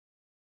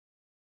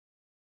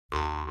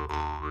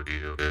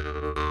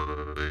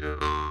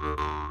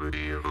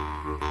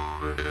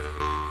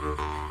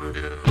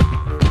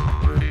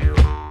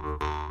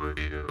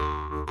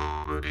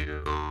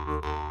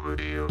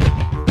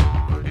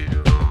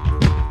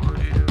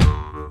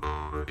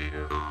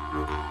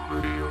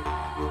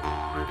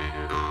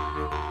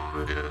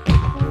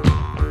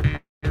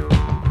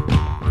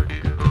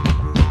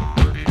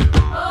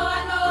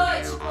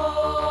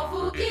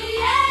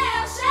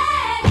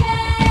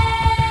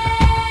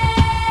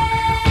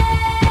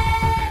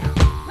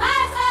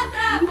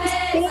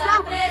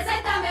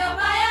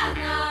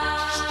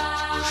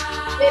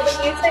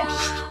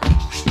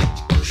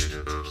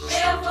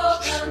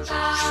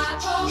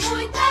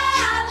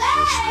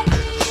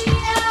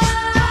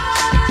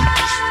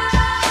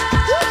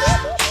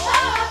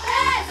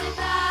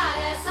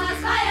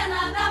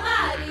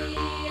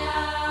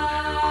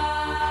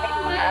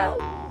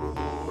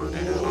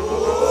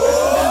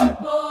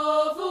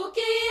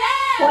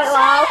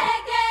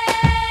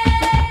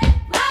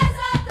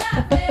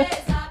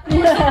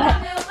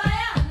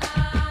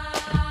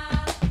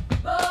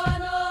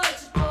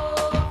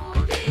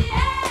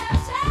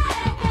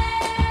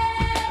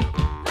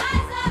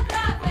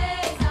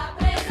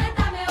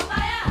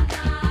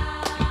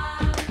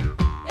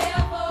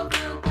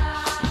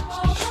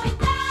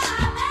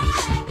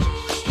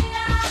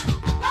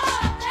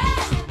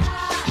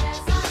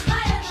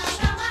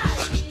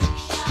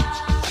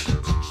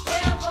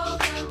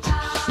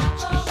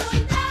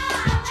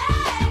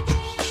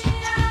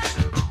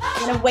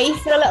Wait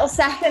for a little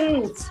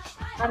second,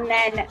 and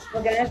then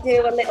we're going to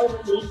do a little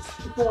release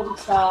before we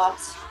start,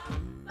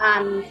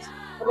 and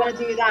we're going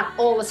to do that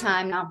all the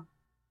time now,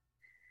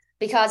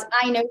 because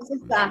I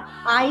noticed that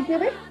I do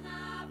it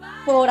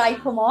before I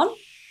come on,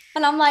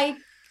 and I'm like,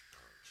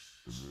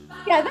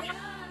 yeah,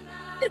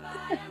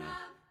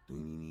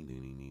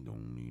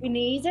 we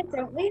need it,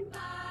 don't we?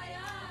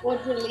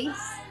 Good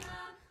release.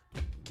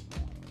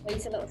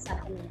 Wait a little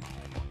second.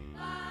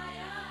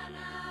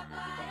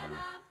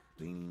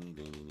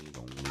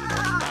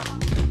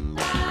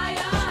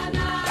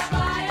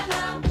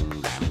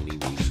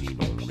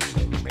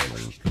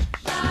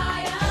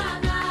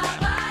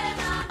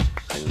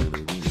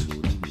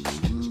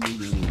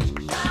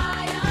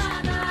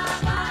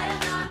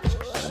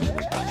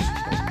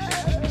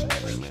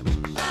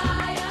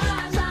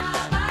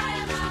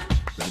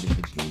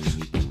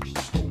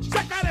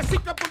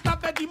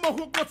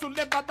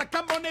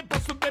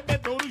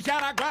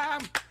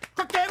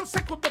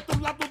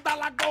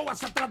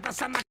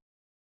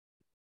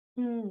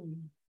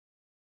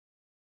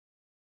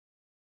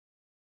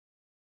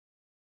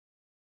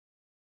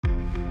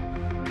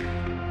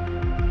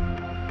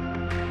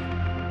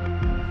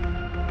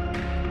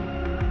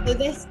 So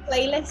this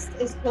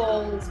playlist is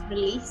called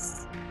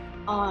Release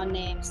on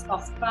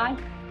Spotify.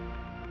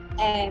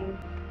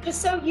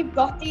 Just so you've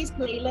got these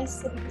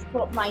playlists, if you just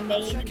put my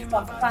name in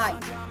Spotify,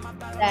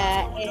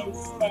 there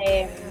is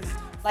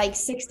like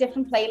 6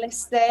 different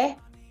playlists there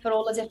for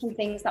all the different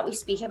things that we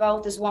speak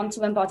about. There's one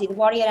to embody the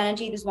warrior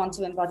energy, there's one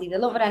to embody the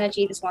lover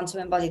energy, there's one to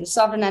embody the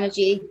sovereign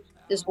energy,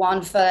 there's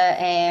one for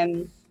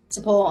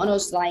supporting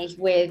us like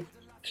with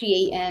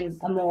creating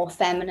a more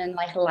feminine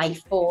like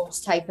life force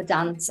type of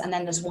dance, and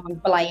then there's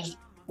one for like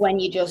when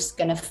you're just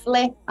gonna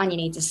flip and you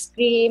need to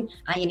scream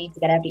and you need to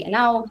get everything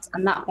out,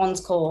 and that one's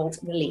called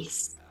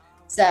Release.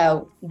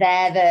 So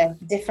they're the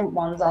different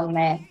ones on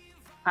there,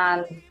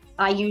 and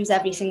I use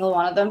every single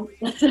one of them.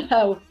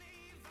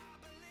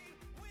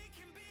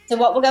 So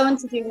what we're going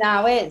to do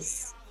now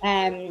is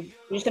we're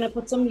just going to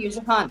put some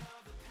music on.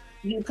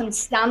 You can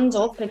stand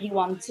up if you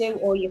want to,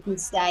 or you can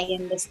stay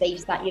in the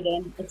space that you're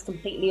in. It's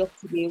completely up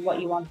to you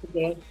what you want to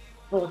do.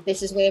 But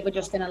this is where we're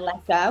just going to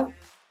let go.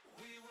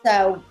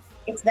 So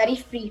it's very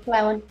free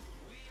flowing.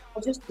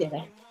 We'll just do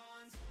it.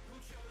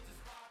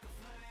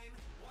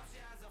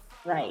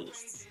 Right.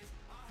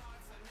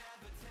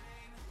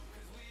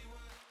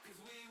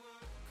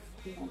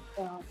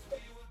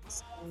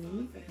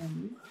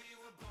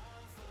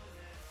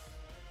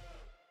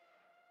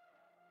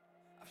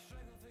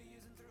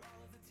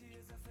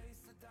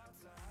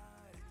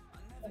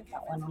 Put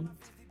that one on,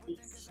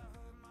 please.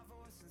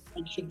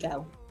 It should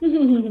go.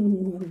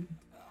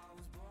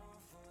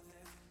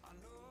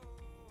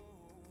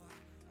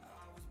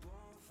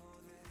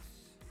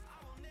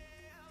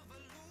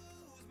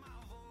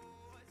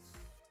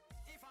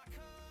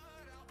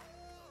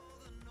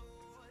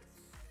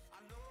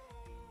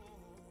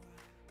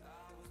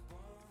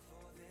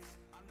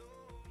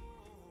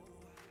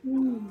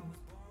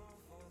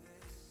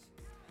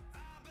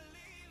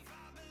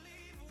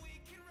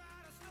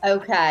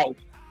 Okay.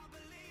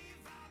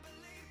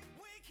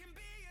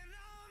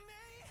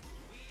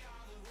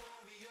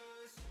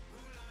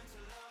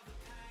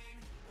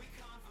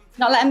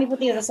 Not letting me put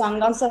the other song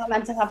on, so I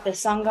meant to have this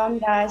song on,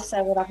 guys,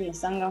 so we're having a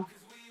song on.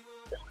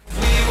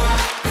 We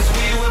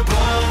were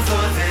born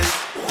for this.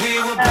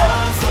 We were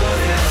born for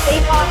this.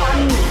 We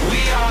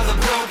are the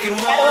broken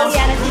ones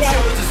who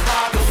chose to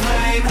spark a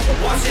flame.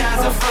 Watch as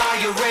the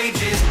fire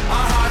rages.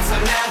 Our hearts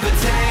are never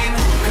tame.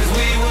 Cause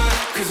we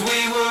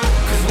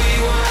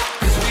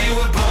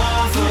were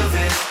born for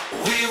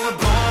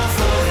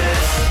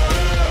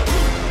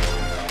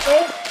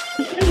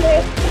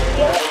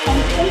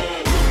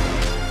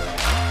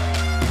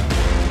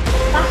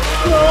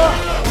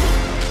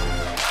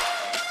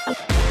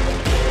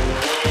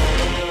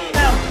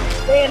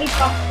really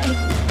properly.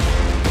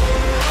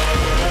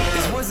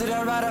 Was it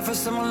alright for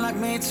someone like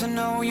me to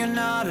know you're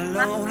not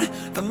alone?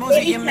 The moves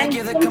that you make,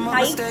 yeah, that come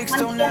on mistakes,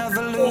 don't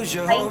ever lose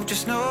your hope.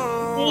 Just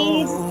know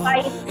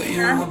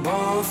you were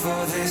born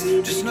for this.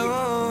 Just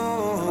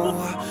know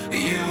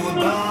you were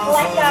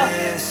born for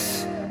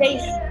this. We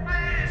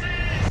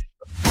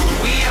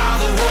are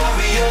the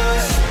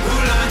warriors who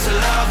learn to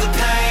love the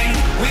pain.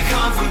 We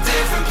come from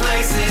different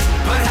places,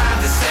 but have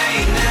the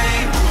same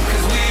name.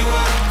 Cause we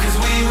were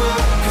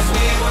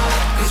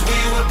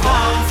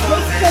born for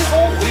this.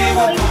 We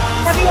were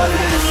born for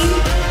this.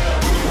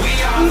 We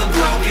are the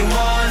broken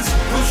ones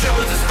who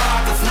chose to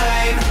spark the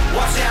flame.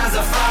 Watch as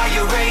the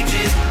fire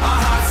rages, our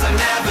hearts are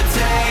never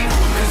tame.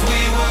 Cause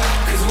we were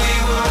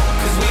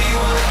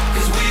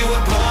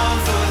born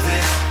for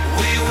this.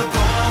 We were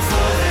born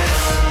for this.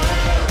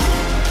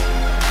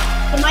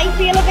 You might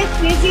feel a bit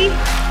dizzy.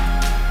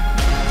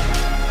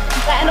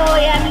 Letting all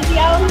the energy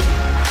out.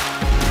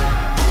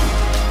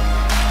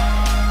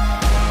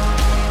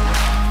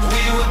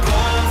 We were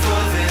born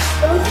for this.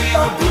 We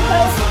were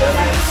born for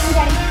this.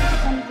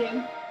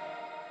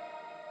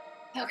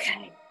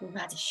 Okay, we've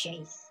had a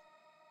shake.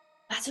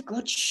 That's a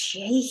good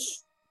shake.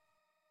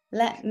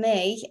 Let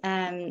me,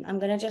 I'm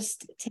going to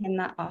just turn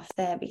that off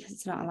there because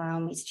it's not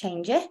allowing me to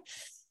change it.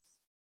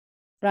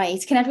 Right,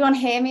 can everyone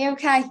hear me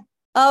okay?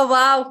 Oh,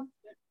 wow.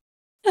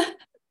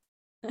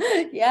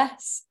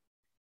 Yes.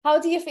 How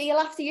do you feel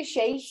after your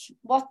shake?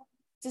 What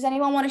does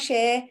anyone want to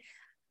share?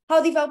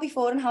 How they felt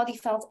before and how they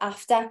felt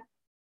after?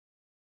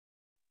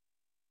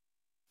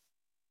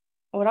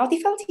 Or how they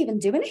felt even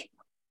doing it?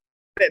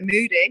 A bit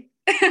moody.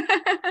 Can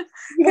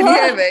you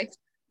hear me?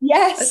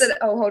 Yes. I said,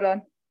 oh, hold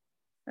on.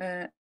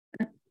 I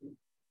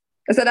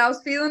said I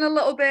was feeling a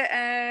little bit,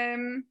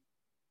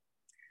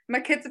 my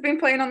kids have been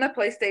playing on their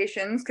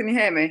PlayStations. Can you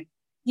hear me?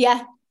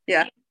 Yeah.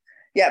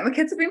 Yeah, my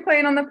kids have been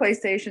playing on their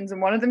PlayStations,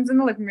 and one of them's in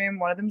the living room,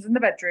 one of them's in the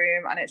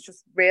bedroom, and it's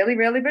just really,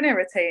 really been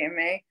irritating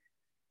me.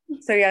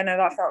 So yeah, no,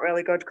 that felt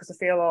really good because I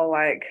feel all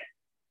like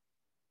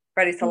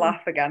ready to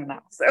laugh again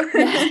now. So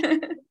yeah.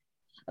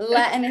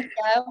 letting it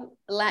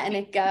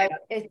go.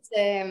 It's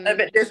a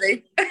bit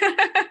dizzy.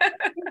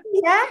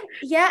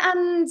 yeah,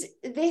 and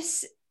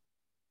this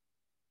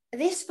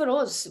for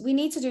us, we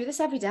need to do this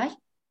every day,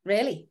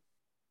 really.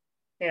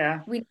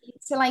 Yeah. We need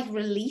to like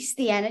release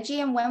the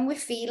energy, and when we're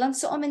feeling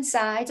something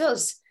inside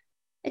us,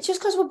 it's just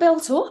because we're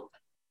built up.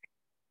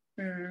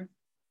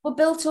 We're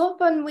built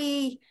up, and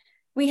we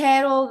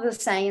hear all the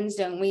sayings,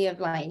 don't we, of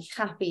like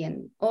happy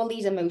and all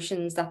these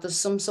emotions, that there's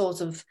some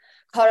sort of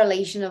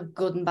correlation of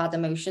good and bad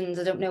emotions.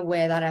 I don't know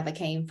where that ever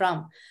came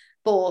from,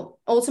 but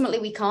ultimately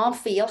we can't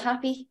feel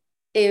happy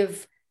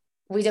if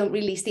we don't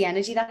release the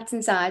energy that's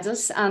inside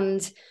us.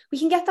 And we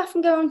can get that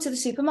from going to the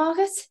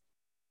supermarket.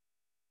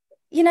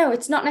 You know,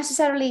 it's not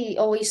necessarily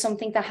always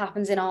something that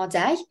happens in our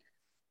day.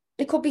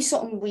 It could be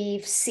something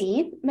we've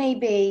seen.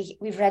 Maybe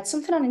we've read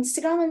something on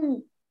Instagram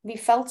and we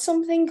felt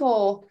something,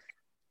 or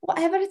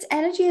whatever. It's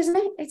energy, isn't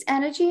it? It's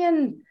energy,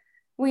 and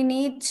we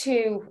need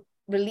to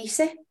release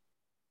it.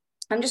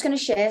 I'm just going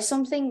to share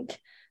something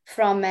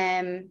from,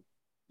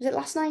 was it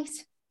last night?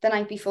 The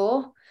night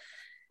before?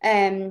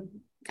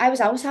 I was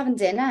out having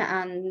dinner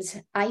and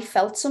I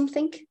felt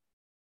something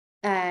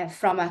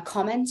from a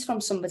comment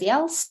from somebody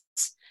else.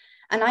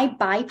 And I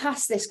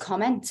bypassed this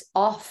comment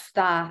off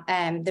that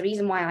the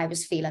reason why I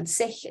was feeling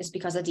sick is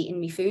because I'd eaten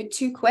my food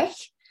too quick.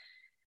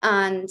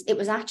 And it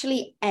was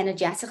actually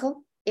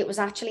energetical. It was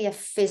actually a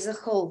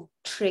physical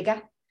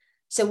trigger.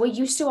 So we're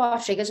used to our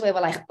triggers where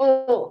we're like,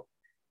 oh,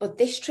 but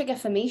this trigger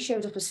for me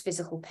showed up as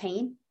physical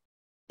pain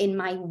in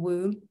my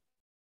womb,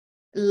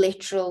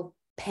 literal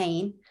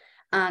pain.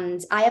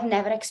 And I have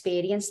never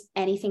experienced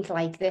anything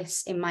like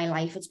this in my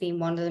life. It's been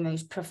one of the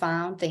most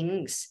profound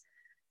things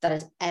that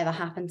has ever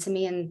happened to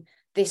me. And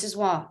this is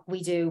what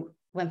we do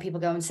when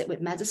people go and sit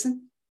with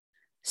medicine.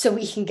 So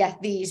we can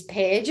get these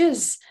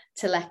pages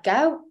to let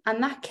go.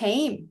 And that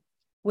came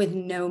with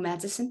no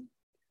medicine.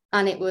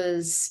 And it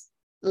was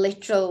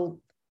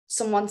literal.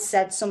 Someone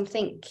said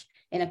something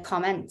in a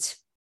comment.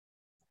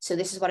 So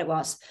this is what it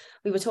was.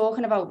 We were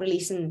talking about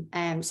releasing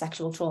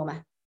sexual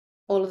trauma.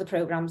 All of the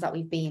programs that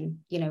we've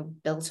been,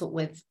 built up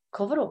with,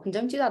 cover up and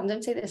don't do that and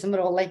don't say this, and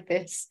we're all like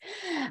this.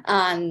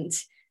 And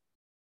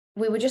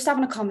we were just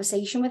having a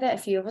conversation with it, a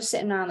few of us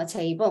sitting around the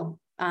table,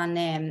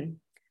 and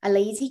a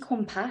lady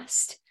come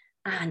past,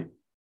 and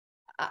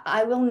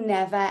I will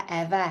never,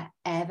 ever,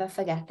 ever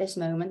forget this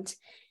moment.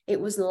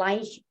 It was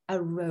like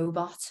a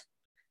robot.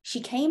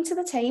 She came to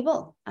the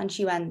table and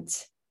she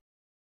went,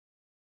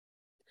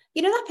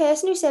 you know that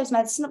person who serves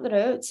medicine up the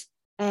road?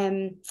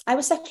 I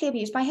was sexually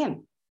abused by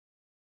him.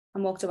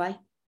 And walked away.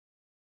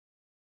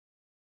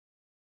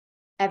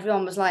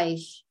 Everyone was like,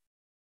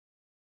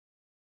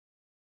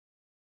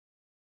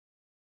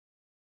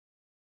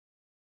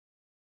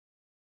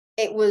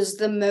 it was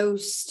the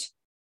most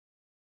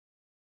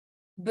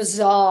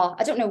bizarre.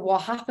 I don't know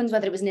what happened,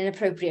 whether it was an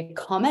inappropriate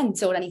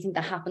comment or anything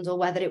that happened, or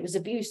whether it was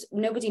abuse.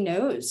 Nobody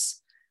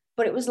knows.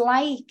 But it was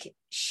like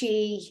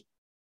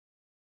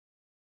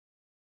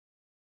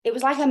it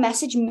was like a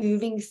message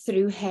moving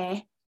through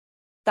her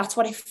That's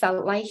what it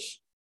felt like.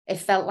 It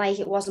felt like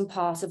it wasn't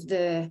part of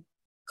the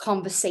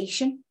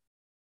conversation.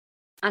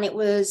 And it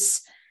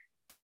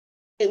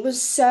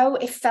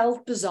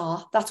felt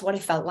bizarre. That's what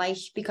it felt like,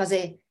 because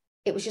it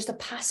was just a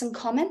passing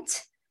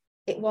comment.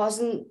 It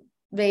wasn't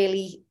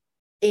really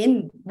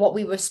in what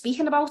we were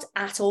speaking about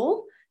at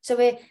all. So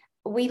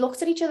we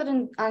looked at each other,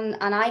 and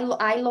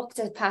I looked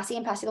at Patty,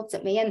 and Patty looked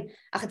at me, and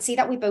I could see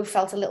that we both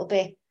felt a little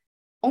bit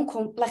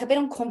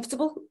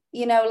uncomfortable,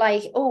 you know,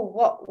 like, oh,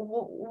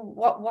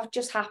 what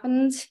just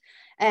happened?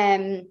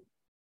 And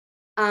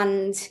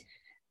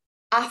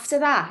after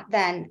that,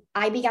 then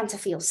I began to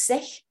feel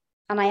sick,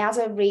 and I had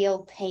a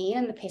real pain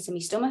in the pit of my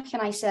stomach.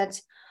 And I said,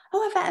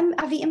 oh,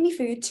 I've eaten my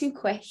food too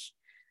quick.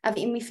 I've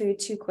eaten my food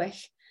too quick.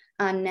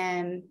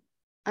 And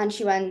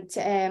she went,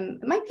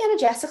 it might be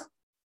energetic.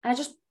 And I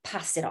just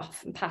passed it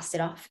off.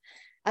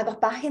 I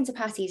got back into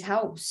Patty's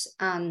house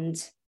and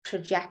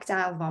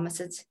projectile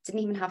vomited.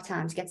 Didn't even have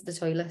time to get to the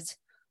toilet.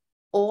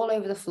 All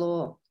over the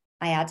floor.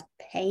 I had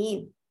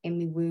pain in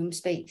my womb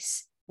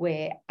space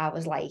where I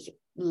was like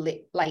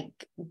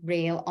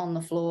real on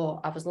the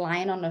floor. I was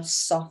lying on a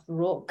soft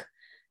rug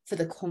for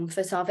the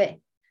comfort of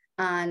it.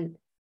 And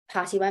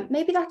Patty went,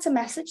 maybe that's a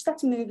message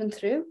that's moving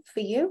through for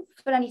you,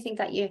 for anything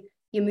that you're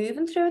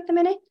moving through at the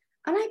minute.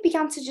 And I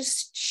began to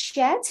just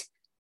shed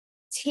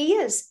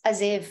tears,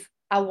 as if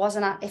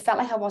it felt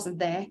like I wasn't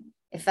there.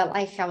 It felt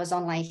like I was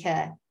on like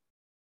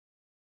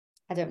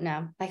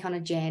on a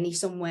journey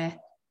somewhere.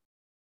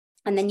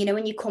 And then, you know,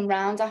 when you come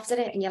round after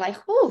it and you're like,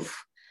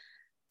 oof.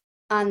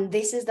 And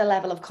this is the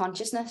level of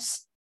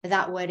consciousness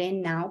that we're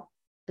in now,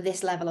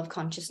 this level of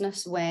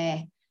consciousness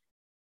where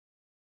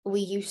we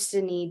used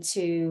to need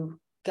to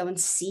go and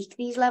seek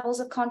these levels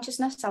of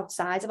consciousness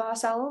outside of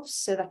ourselves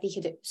so that they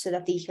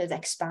could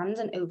expand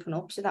and open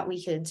up, so that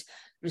we could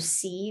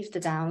receive the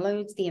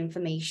downloads, the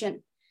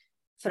information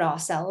for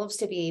ourselves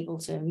to be able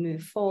to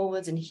move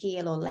forward and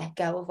heal or let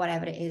go of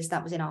whatever it is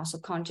that was in our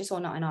subconscious or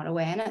not in our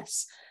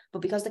awareness.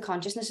 But because the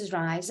consciousness is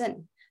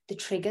rising, the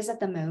triggers at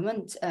the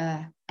moment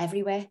are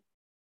everywhere,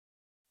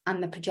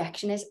 and the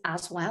projection is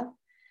as well.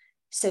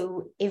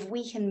 So if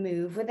we can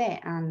move with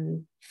it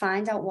and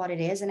find out what it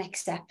is and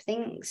accept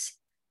things,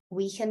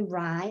 we can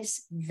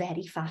rise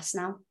very fast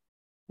now.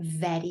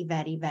 Very,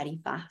 very, very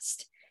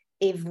fast.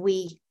 If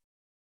we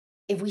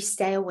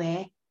stay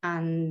aware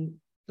and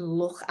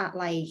look at,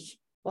 like,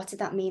 what did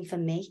that mean for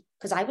me?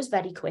 Because I was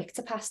very quick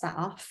to pass that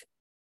off.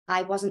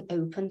 I wasn't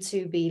open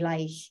to be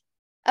like,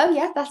 oh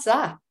yeah, that's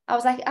that. I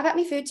was like, I've ate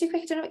my food too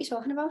quick, I don't know what you're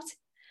talking about.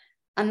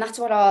 And that's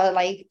what our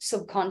like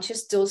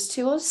subconscious does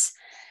to us.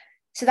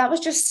 So that was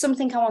just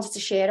something I wanted to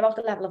share about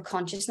the level of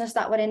consciousness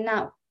that we're in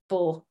now,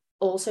 but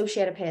also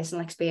share a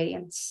personal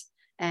experience.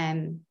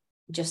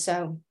 Just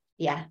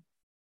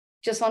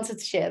wanted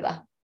to share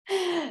that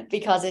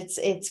because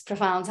it's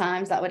profound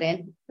times that we're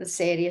in.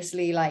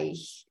 Seriously, like,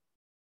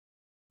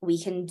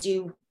 we can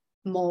do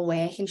more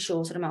work in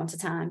shorter amount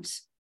of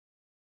times.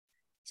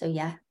 So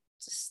yeah,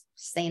 just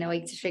staying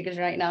awake to triggers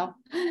right now.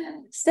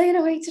 Staying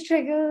awake to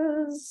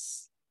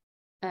triggers.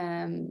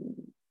 I'm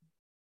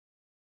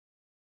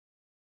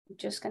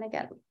just gonna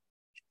get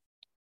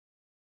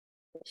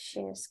the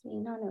share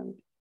screen on him.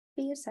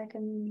 Be a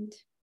second.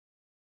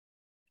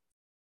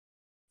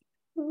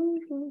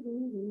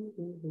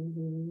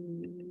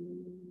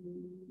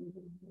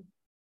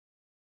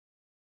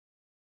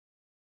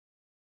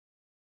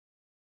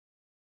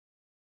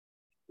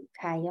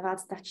 Okay, I've had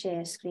that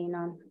share screen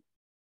on.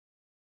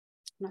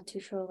 I'm not too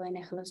sure where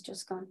Nicola's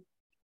just gone.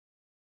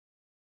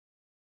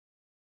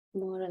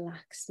 More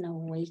relaxed, no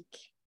awake.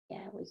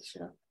 Yeah, wake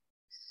shut up.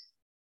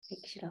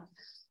 Wake shut up.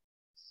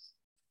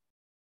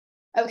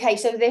 Okay,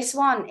 so this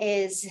one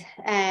is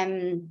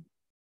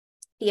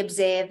the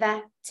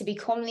observer, to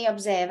become the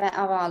observer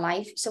of our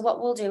life. So what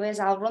we'll do is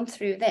I'll run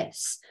through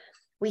this.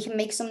 We can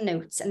make some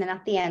notes, and then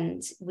at the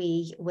end,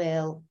 we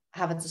will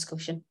have a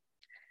discussion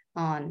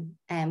on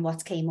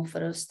what came up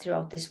for us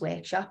throughout this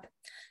workshop.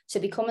 So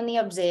becoming the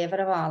observer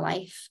of our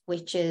life,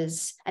 which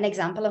is an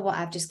example of what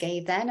I've just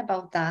gave then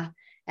about that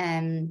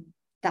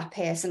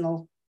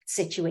personal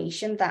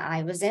situation that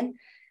I was in,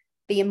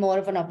 being more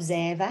of an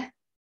observer,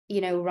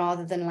 you know,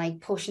 rather than like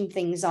pushing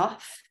things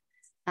off,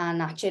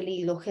 and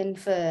actually looking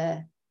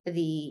for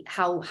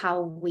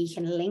how we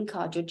can link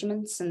our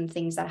judgments and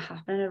things that are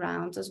happening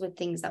around us with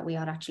things that we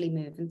are actually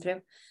moving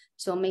through.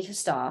 So I'll make a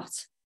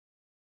start.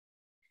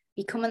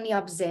 Becoming the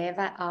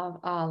observer of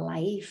our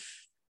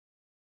life.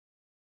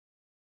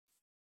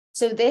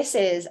 So this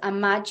is,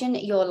 imagine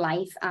your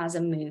life as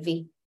a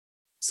movie.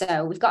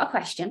 So we've got a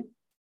question.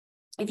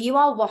 If you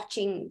are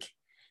watching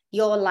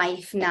your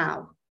life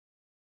now,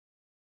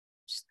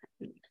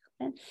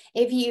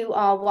 if you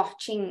are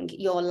watching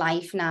your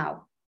life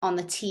now on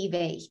the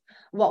TV,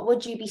 what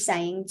would you be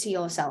saying to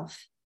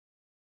yourself?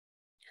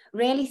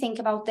 Really think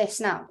about this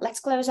now. Let's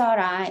close our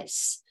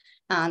eyes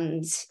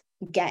and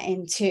get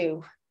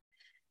into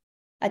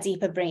a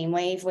deeper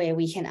brainwave where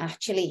we can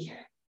actually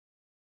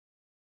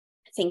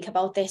think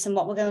about this. And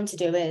what we're going to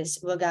do is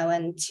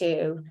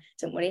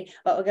don't worry,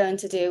 what we're going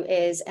to do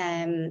is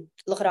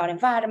look at our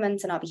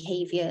environment and our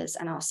behaviours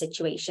and our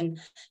situation.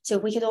 So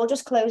if we could all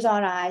just close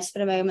our eyes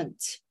for a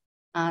moment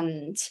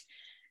and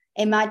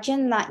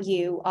imagine that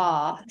you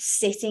are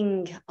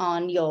sitting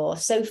on your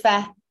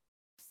sofa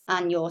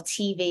and your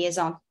TV is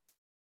on.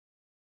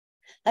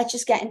 Let's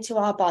just get into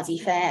our body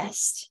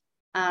first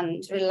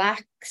and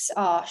relax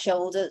our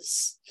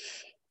shoulders.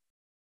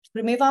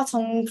 Remove our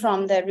tongue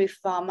from the roof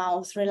of our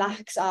mouth.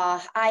 Relax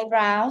our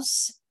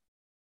eyebrows.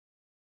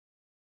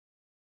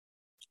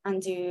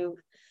 And do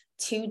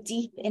 2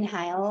 deep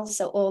inhales.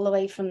 So all the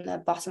way from the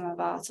bottom of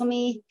our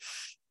tummy.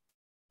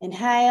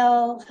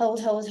 Inhale,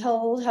 hold, hold,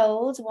 hold,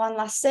 hold. 1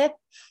 last sip.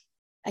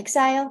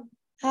 Exhale.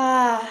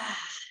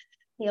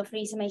 Feel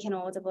free to make an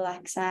audible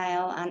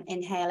exhale and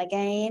inhale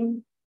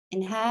again.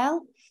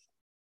 Inhale.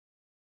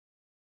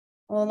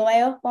 All the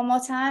way up, 1 more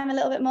time, a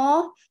little bit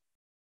more.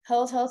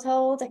 Hold, hold,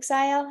 hold,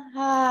 exhale.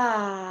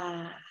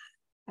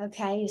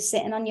 Okay, you're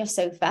sitting on your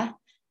sofa.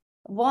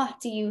 What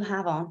do you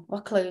have on?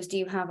 What clothes do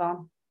you have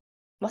on?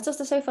 What does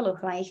the sofa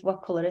look like?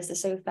 What colour is the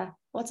sofa?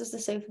 What does the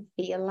sofa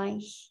feel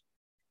like?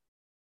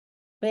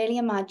 Really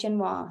imagine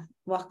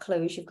what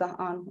clothes you've got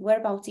on.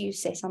 Whereabouts do you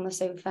sit on the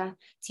sofa?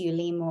 Do you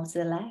lean more to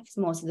the left,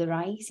 more to the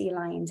right? Are you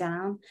lying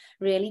down?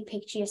 Really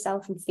picture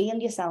yourself and feel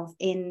yourself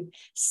in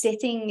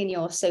sitting in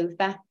your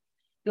sofa.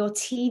 Your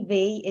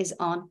TV is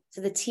on.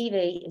 So the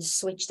TV is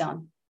switched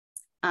on.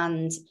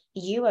 And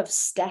you have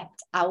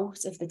stepped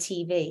out of the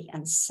TV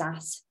and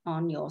sat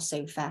on your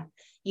sofa.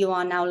 You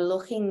are now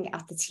looking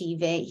at the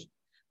TV.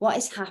 What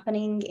is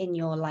happening in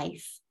your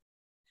life?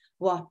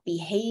 What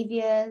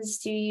behaviors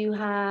do you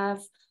have?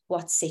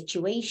 What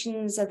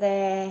situations are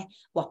there?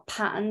 What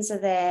patterns are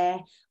there?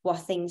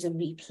 What things are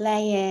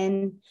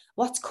replaying?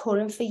 What's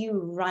current for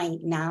you right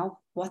now?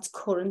 What's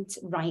current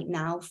right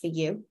now for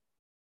you?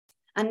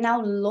 And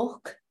now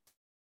look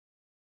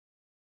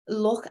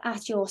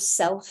at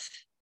yourself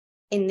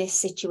in this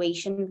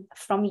situation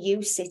from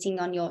you sitting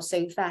on your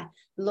sofa.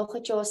 Look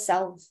at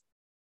yourself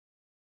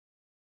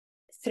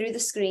through the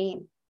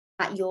screen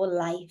at your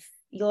life.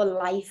 Your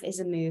life is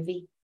a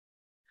movie.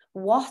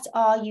 What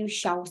are you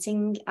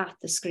shouting at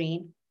the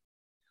screen?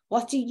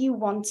 What do you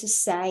want to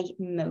say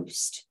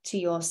most to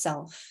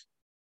yourself?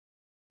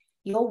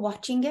 You're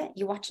watching it.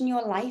 You're watching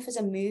your life as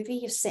a movie.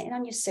 You're sitting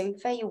on your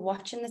sofa. You're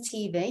watching the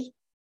TV.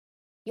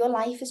 Your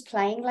life is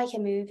playing like a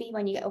movie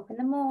when you get up in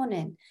the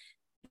morning,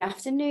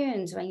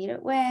 afternoons, when you're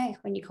at work,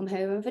 when you come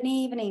home of an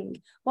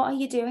evening. What are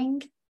you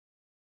doing?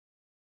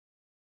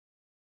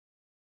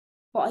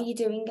 What are you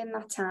doing in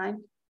that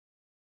time?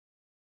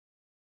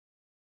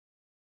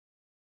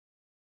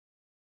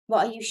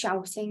 What are you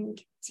shouting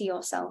to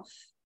yourself?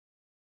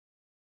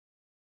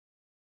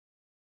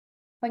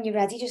 When you're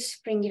ready,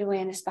 just bring your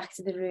awareness back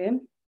to the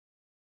room.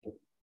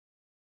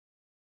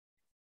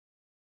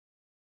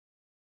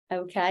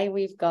 Okay,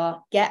 we've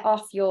got get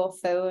off your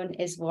phone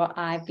is what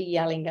I'd be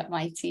yelling at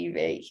my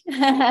TV.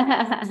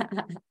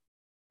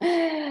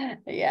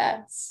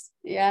 Yes.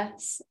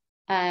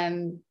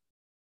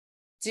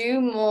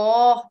 Do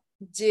more.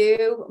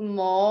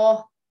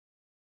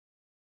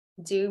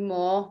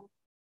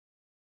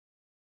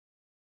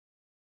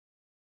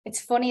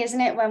 It's funny, isn't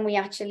it, when we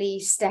actually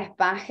step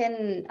back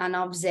and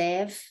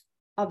observe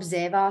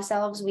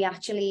ourselves, we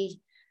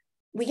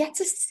get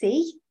to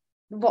see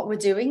what we're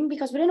doing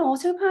because we're in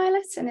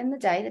autopilot, and in the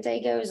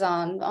day goes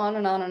on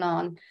and on and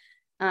on.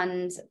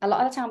 And a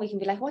lot of the time we can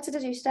be like, what did I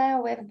do today,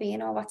 or where have I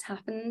been, or what's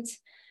happened?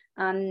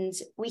 And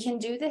we can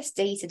do this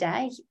day to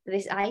day.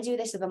 I do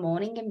this in the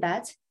morning in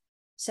bed.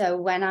 So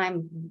when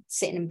I'm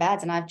sitting in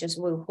bed and I've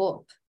just woke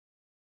up,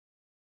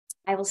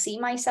 I will see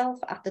myself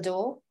at the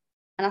door,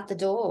 and at the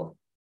door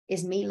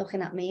is me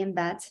looking at me in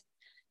bed.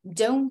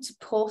 Don't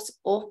put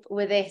up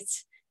with it.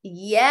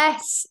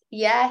 Yes.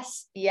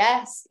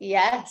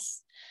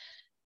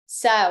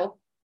 So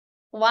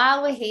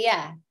while we're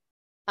here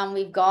and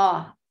we've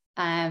got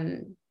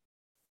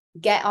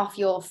get off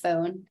your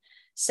phone.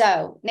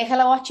 So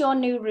Nicola, what's your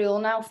new rule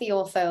now for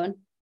your phone?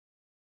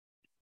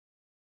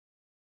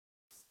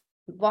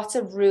 What's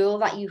a rule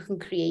that you can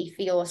create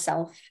for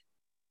yourself?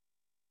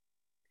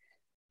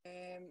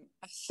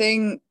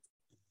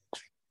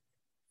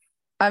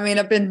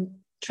 I've been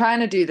trying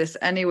to do this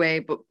anyway,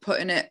 but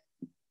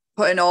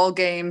putting all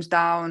games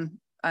down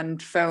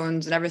and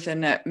phones and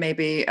everything at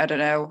maybe, I don't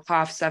know,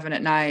 7:30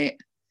 at night,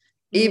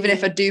 even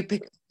if I do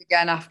pick up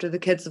again after the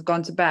kids have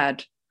gone to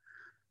bed,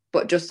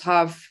 but just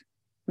have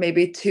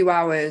maybe 2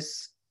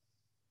 hours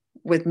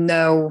with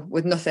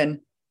nothing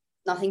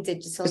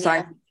Digital,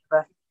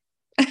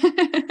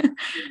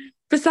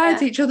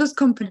 besides each other's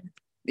company.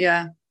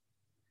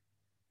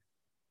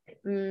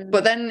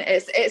 But then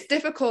it's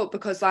difficult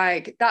because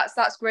like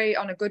that's great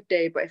on a good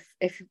day, but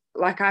if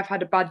like I've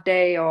had a bad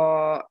day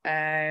or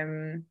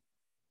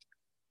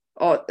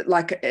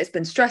like it's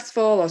been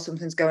stressful or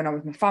something's going on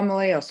with my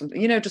family or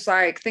something, just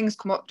like things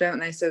come up, don't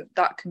they? So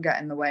that can get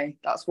in the way.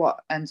 That's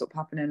what ends up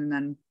happening, and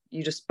then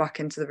you just back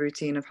into the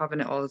routine of having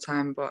it all the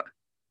time. But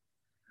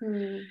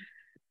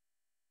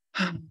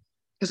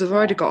Because I've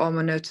already got all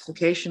my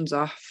notifications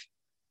off.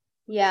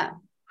 Yeah.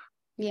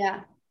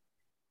 Yeah.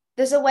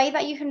 There's a way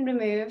that you can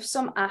remove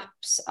some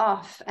apps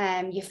off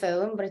your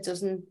phone, but it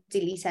doesn't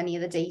delete any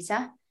of the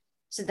data.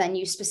 So then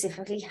you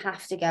specifically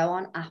have to go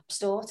on App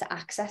Store to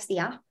access the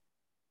app.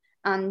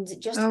 And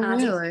just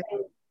Really?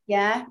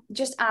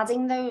 just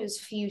adding those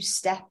few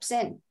steps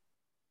in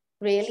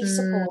really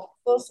supports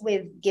us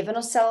with giving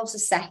ourselves a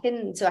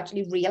second to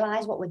actually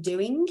realize what we're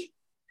doing,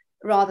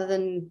 rather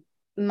than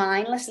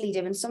mindlessly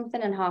doing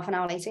something and half an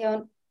hour later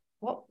going,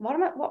 what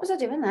was I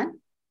doing then?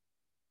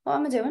 What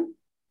am I doing?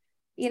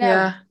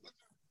 Yeah.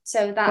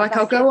 So like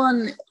I'll go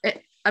on,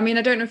 I mean,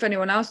 I don't know if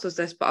anyone else does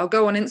this, but I'll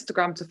go on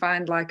Instagram to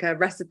find like a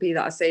recipe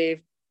that I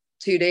saved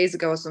 2 days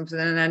ago or something,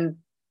 and then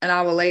an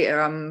hour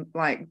later I'm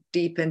like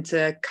deep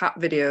into cat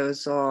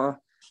videos or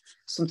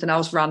something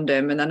else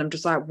random, and then I'm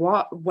just like,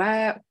 what,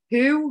 where,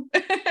 who?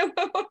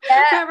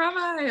 Where am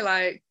I?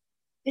 Like,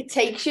 it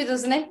takes you,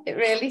 doesn't it? It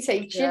really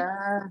takes you.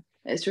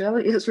 It's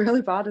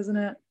really bad, isn't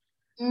it?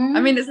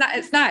 I mean,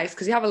 it's nice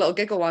because you have a little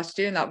giggle whilst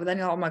you're doing that, but then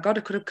you're like, oh my god,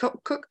 I could have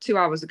cooked 2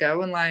 hours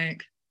ago, and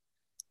like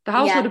the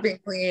house would have been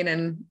clean,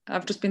 and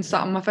I've just been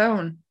sat on my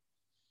phone.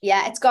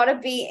 Yeah, it's got to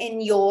be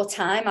in your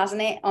time,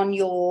 hasn't it? On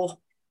your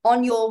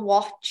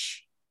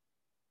watch.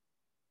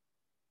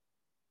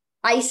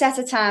 I set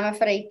a timer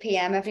for 8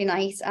 p.m. every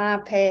night.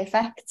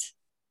 Perfect.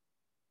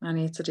 I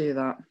need to do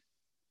that.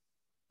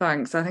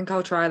 Thanks. I think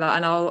I'll try that,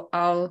 and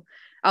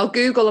I'll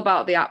Google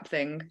about the app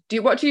thing.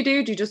 What do? Do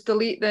you just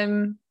delete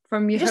them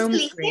from your home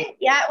screen? It.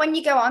 Yeah, when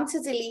you go on to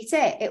delete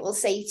it, it will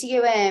say to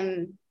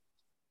you,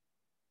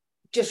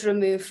 just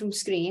remove from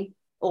screen,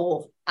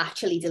 or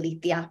actually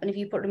delete the app. And if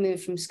you put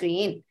remove from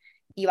screen,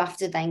 you have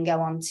to then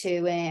go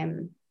onto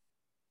the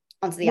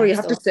app store. You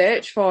have to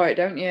search for it,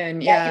 don't you?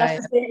 And you have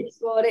to search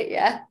for it,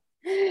 yeah.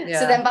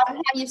 So then by the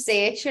time you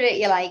search for it,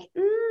 you're like,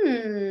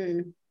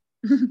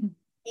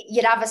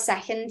 you'd have a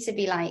second to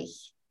be like,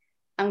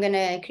 I'm going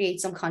to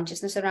create some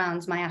consciousness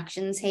around my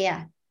actions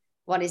here.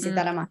 What is it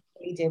that I'm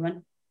actually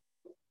doing?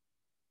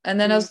 And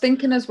then I was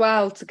thinking as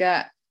well to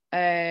get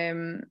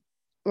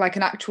like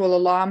an actual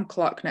alarm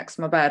clock next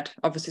to my bed,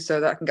 obviously,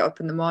 so that I can get up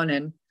in the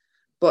morning,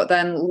 but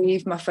then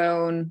leave my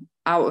phone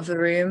out of the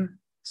room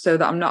so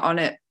that I'm not on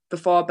it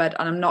before bed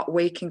and I'm not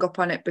waking up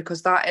on it,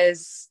 because that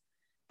is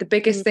the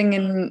biggest thing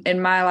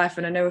in my life,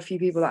 and I know a few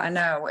people that I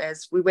know,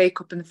 is we wake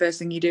up and the first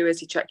thing you do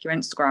is you check your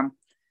Instagram,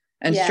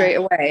 and straight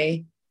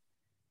away,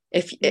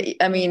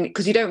 I mean,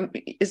 because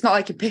it's not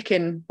like you're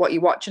picking what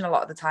you're watching a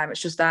lot of the time,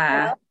 it's just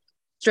there.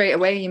 Straight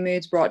away your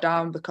mood's brought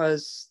down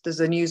because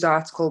there's a news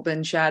article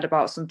been shared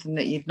about something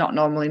that you'd not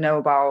normally know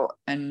about.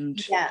 And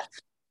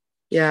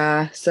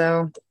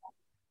so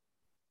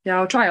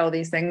I'll try all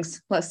these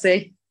things. Let's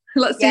see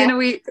in a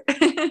week.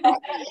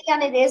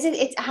 And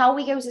it's how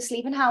we go to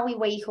sleep and how we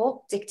wake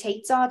up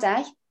dictates our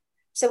day.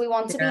 So we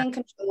want to be in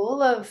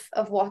control of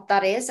what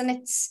that is, and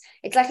it's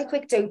like a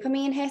quick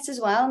dopamine hit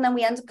as well, and then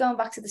we end up going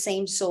back to the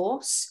same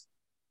source.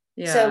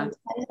 So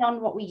depending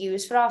on what we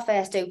use for our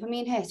first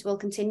dopamine hit, we'll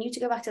continue to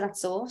go back to that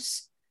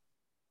source.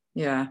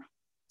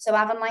 So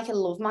having like a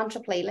love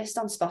mantra playlist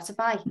on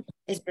Spotify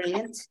is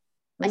brilliant.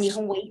 And you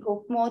can wake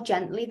up more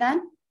gently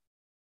then,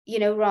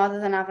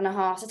 rather than having a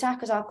heart attack,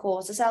 because our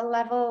cortisol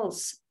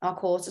levels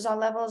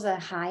are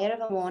higher in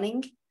the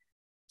morning.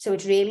 So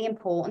it's really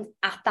important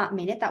at that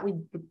minute that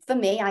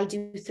I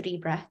do 3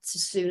 breaths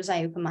as soon as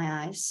I open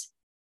my eyes.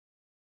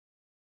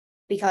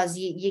 Because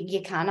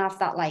you can have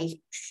that like,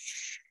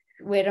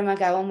 where am I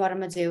going? What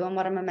am I doing?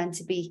 What am I meant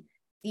to be?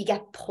 You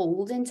get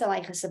pulled into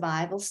like a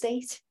survival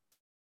state.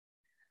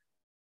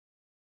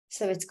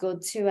 So it's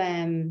good to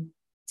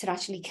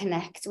actually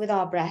connect with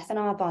our breath and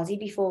our body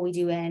before we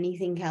do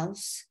anything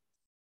else.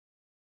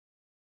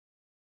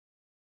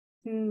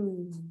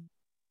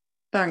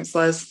 Thanks,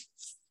 Liz.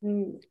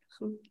 I'm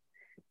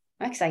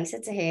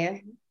excited to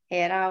hear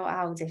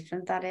how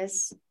different that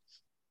is.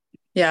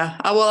 Yeah,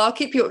 I'll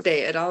keep you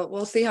updated.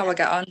 We'll see how I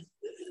get on.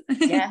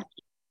 Yeah.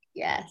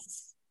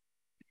 Yes.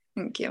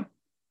 Thank you.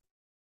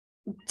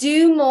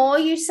 Do more,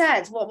 you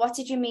said. What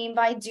did you mean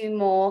by do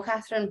more,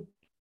 Catherine?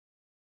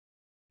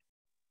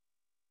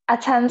 I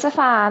tend to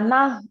find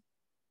that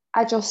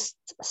I just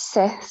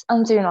sit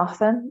and do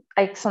nothing.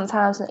 Like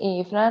sometimes in the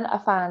evening, I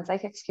find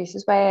like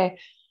excuses where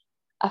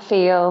I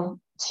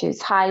feel too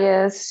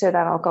tired, so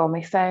then I'll go on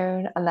my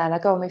phone, and then I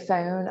go on my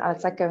phone and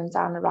it's like going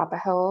down a rabbit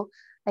hole.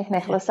 Like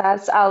Nicola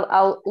says,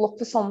 I'll look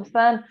for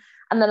something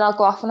and then I'll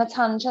go off on a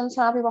tangent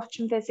and I'll be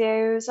watching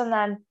videos, and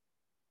then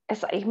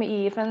it's like my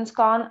evening's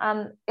gone.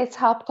 And it's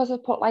helped because I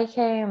put like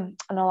an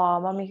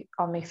alarm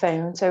on my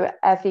phone, so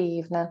every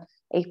evening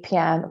 8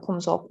 p.m. it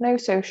comes up, no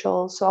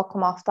socials, so I'll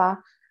come off that,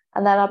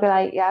 and then I'll be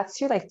like, yeah, it's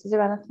too late to do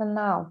anything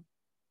now,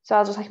 so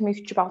I'll just like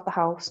mooch about the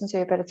house and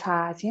do a bit of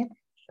tidying.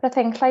 But I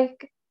think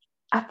like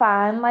I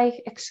find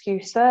like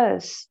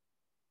excuses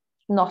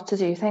not to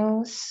do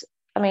things.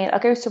 I mean, I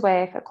go to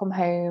work, I come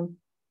home,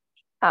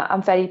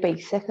 I'm very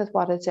basic at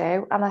what I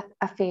do, and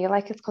I feel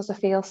like it's because I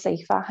feel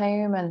safe at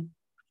home, and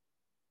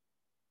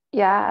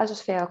I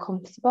just feel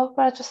comfortable.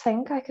 But I just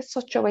think like it's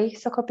such a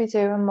waste. I could be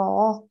doing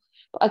more.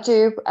 But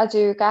I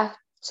do get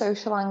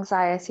social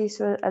anxiety,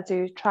 so I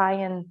do try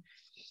and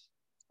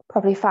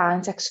probably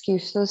find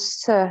excuses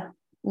to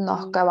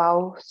not go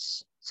out.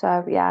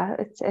 So yeah,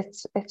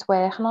 it's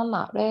working on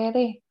that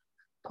really,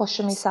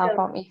 pushing myself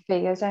out my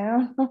fear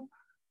zone.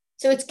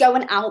 So it's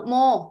going out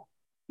more.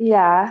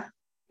 Yeah.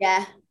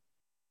 Yeah.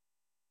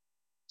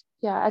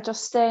 Yeah, I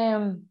just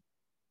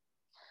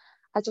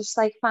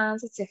like find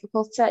it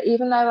difficult to,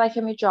 even though like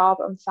in my job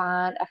I'm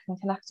fine, I can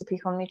connect to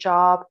people in my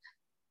job,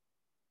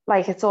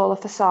 like it's all a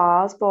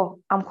facade, but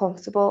I'm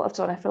comfortable. I've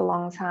done it for a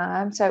long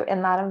time. So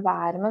in that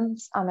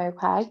environment, I'm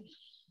okay.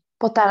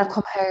 But then I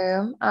come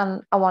home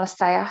and I want to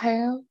stay at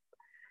home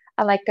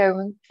and like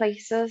going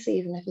places,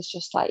 even if it's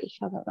just like,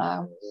 I don't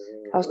know,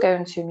 I was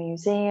going to a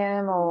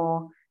museum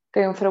or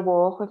going for a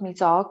walk with my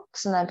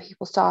dogs, and then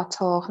people start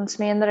talking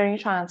to me and they're only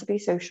trying to be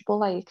sociable,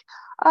 like,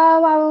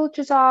 oh, how old's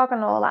your dog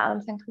and all that.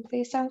 And I'm thinking,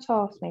 please don't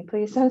talk to me,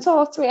 please don't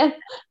talk to me. And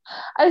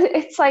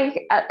it's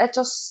like, I'm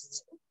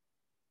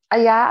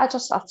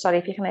sorry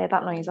if you can hear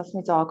that noise, that's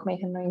my dog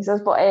making noises.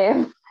 But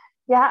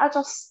yeah,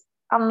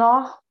 I'm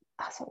not,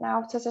 I don't know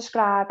how to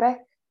describe it.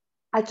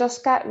 I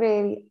just get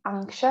really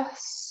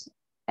anxious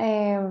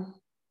around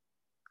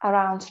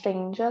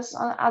strangers,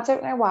 and I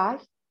don't know why.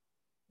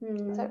 I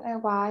don't know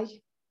why.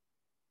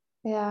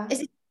 Yeah.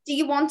 Do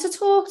you want to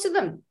talk to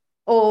them?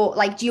 Or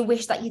like, do you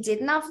wish that you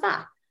didn't have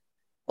that?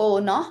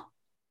 Or not?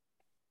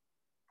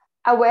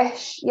 I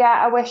wish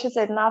I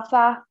didn't have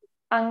that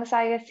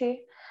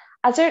anxiety.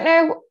 I don't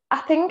know. I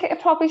think it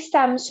probably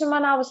stems from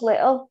when I was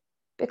little,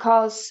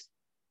 because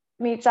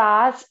my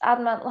dad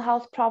had mental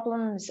health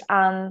problems,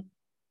 and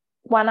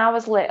when I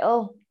was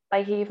little,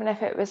 like even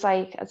if it was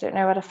like, I don't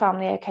know, at a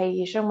family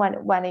occasion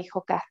when he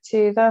could get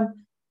to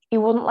them, he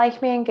wouldn't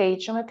like me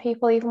engaging with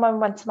people. Even when we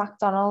went to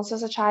McDonald's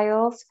as a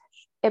child,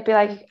 it'd be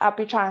like I'd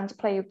be trying to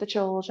play with the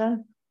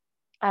children,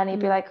 and he'd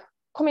be like,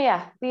 come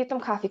here, leave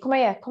them coffee, come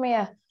here, come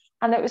here.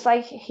 And it was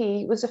like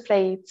he was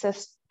afraid to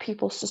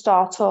people to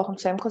start talking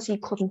to him because he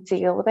couldn't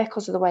deal with it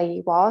because of the way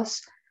he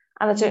was.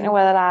 And I don't know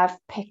whether I've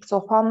picked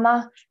up on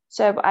that.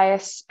 So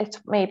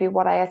it's maybe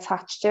what I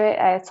attach to it.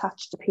 I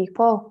attach to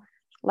people.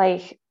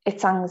 Like,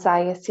 it's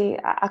anxiety.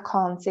 I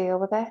can't deal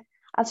with it.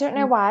 I don't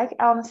know why.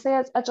 Honestly,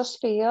 I just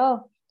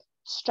feel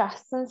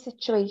stressed in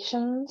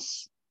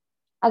situations.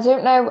 I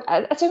don't know.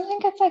 I don't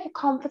think it's like a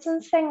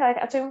confidence thing. Like,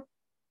 I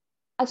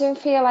don't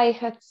feel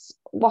like it's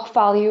what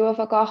value have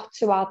I got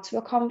to add to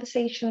a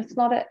conversation. It's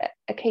not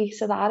a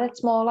case of that.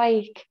 It's more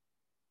like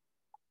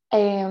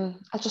I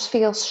just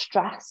feel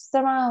stressed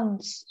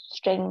around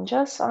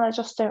strangers, and I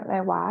just don't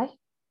know why.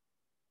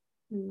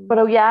 But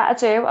oh yeah, I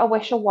do. I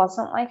wish I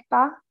wasn't like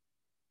that.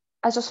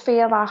 I just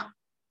feel that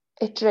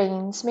it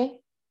drains me.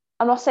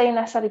 I'm not saying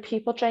necessarily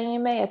people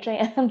drain me. I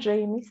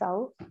drain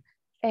myself.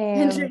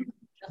 I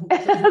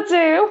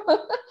do.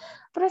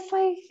 But it's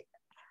like,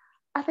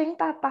 I think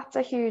that's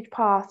a huge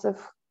part of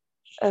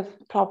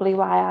probably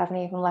why I haven't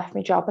even left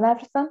my job and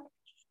everything.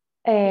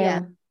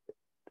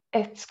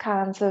 It's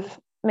kind of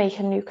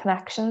making new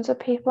connections with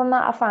people, and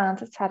that I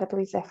find it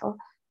terribly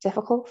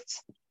difficult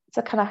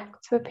to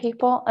connect with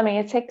people. I mean,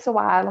 it takes a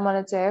while, and when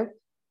I do,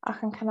 I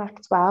can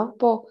connect well.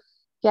 But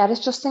yeah,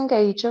 it's just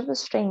engaging with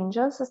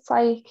strangers. It's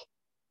like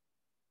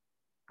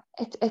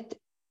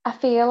I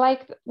feel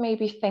like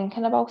maybe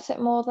thinking about it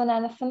more than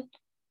anything.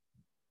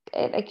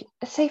 Like,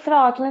 say for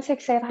argument's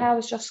sake, say that I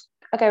was just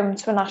going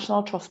to a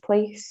National Trust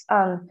place,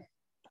 and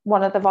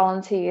one of the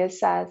volunteers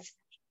said,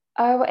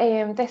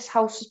 oh, this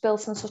house was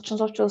built in such and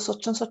such or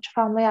such and such a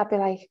family. I'd be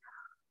like,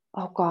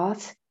 oh God,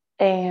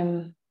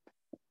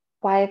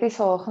 why are they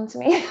talking to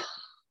me?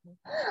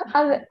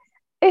 And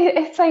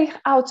it's like,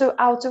 how do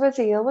I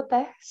deal with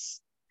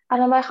this?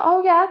 And I'm like,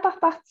 oh yeah,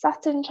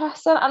 that's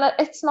interesting. And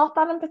it's not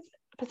that I'm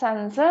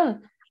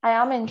pretending. I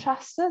am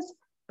interested,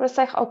 but it's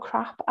like, oh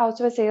crap, how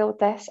do I deal with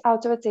this? How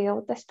do I deal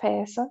with this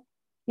person?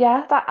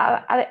 Yeah,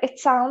 it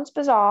sounds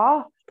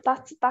bizarre,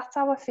 but that's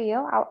how I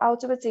feel. How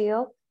do I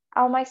deal?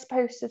 How am I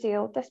supposed to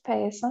deal with this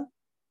person?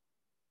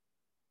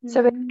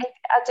 So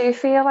I do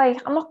feel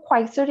like I'm not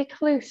quite a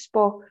recluse,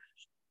 but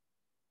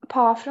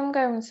apart from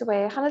going to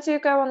work, and I do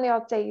go on the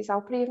odd days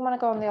out, but even when I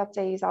go on the odd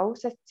days out,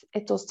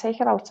 it does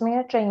take it out of me,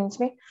 it drains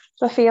me.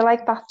 So I feel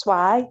like that's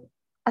why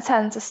I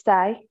tend to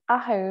stay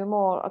at home,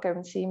 or I go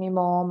and see my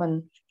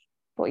mum.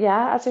 But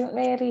yeah, I don't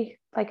really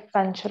like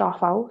venture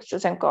off out. I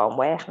don't go and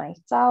work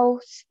nights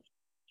out.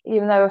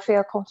 Even though I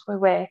feel comfortable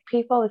with work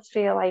people, it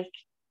feel like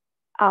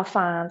I'll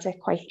find it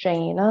quite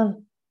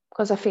draining,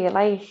 because I feel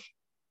like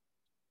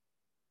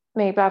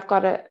maybe I've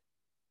got to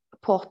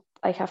put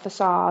like a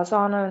facade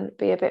on and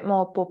be a bit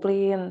more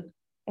bubbly and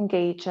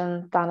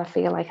engaging than I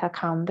feel like I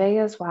can be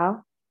as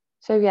well.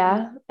 So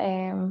yeah,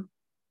 I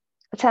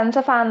tend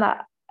to find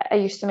that I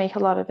used to make a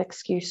lot of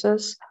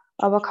excuses.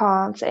 Oh, I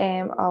can't.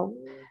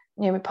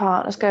 My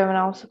partner's going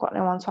out. I've got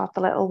no one to have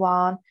the little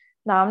one.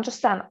 Now I'm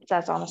just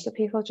dead honest with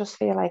people. Just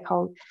feel like,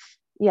 oh,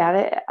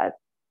 yeah,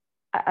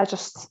 I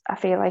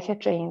feel like it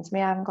drains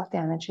me. I haven't got the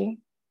energy.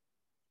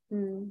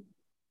 I'm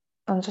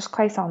just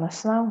quite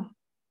honest now.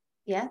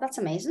 Yeah, that's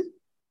amazing.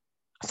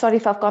 Sorry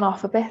if I've gone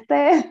off a bit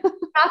there.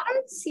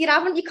 You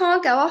haven't, you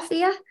can't go off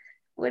here.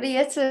 We're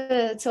here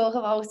to talk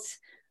about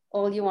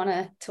all you want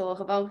to talk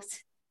about.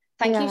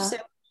 Thank you so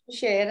much for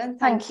sharing.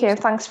 Thank you.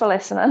 Thanks for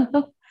listening.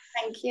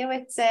 Thank you.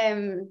 It's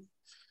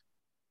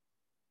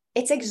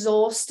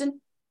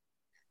exhausting.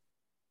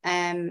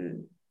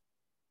 Being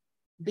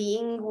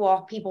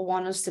what people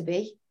want us to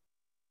be.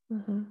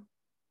 Mm-hmm.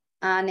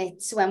 And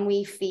it's when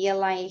we feel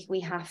like we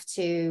have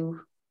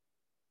to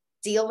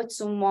deal with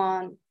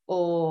someone,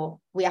 or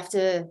we have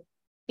to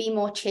be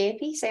more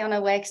chirpy, say on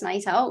a works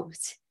night out,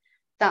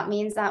 that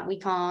means that we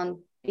can't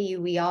be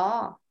who we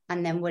are,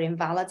 and then we're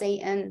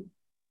invalidating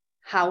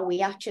how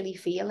we actually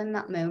feel in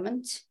that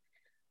moment.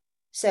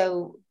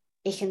 So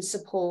it can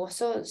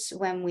support us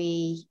when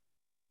we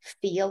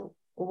feel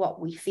what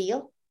we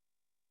feel,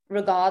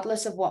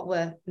 regardless of what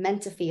we're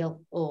meant to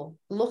feel or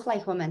look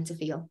like we're meant to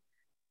feel,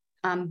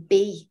 and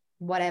be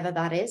whatever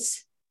that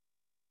is,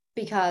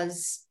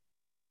 because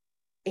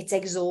it's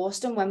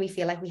exhausting when we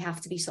feel like we have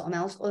to be something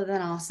else other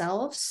than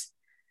ourselves.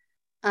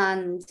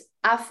 And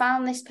I've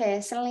found this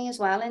personally as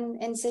well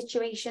in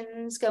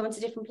situations, going to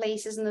different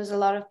places, and there's a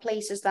lot of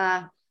places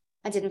that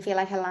I didn't feel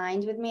like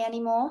aligned with me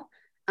anymore,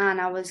 and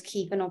I was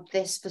keeping up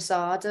this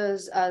facade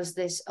as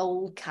this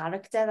old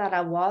character that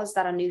I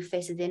knew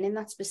fitted in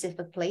that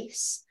specific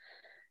place,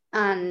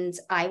 and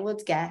I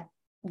would get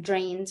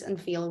drained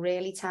and feel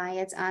really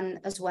tired. And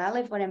as well,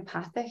 if we're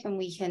empathic and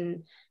we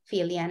can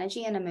feel the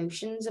energy and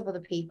emotions of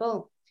other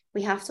people,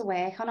 we have to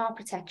work on our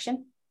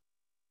protecting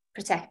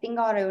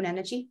our own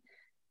energy,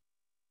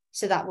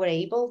 so that we're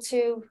able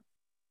to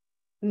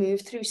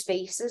move through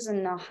spaces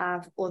and not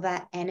have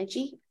other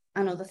energy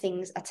and other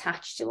things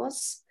attached to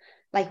us,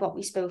 like what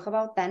we spoke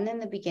about then in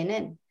the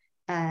beginning,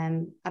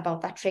 about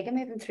that trigger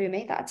moving through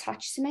me that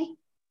attached to me.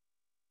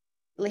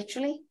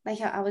 Literally, like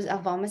I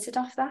vomited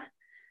off that.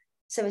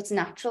 So it's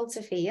natural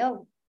to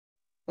feel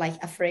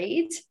like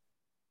afraid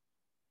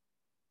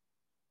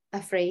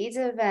of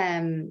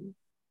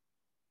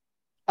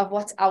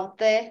what's out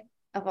there,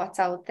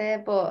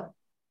 But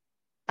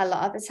a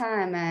lot of the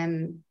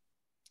time,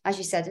 as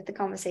you said at the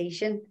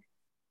conversation,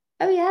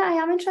 oh yeah, I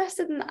am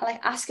interested in like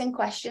asking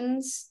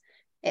questions.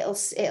 It'll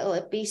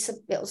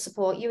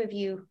support you if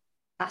you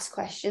ask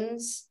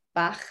questions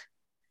back.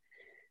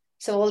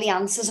 So all the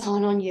answers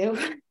aren't on you.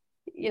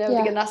 They're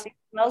gonna ask me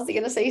something else, they're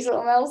gonna say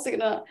something else, they're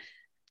gonna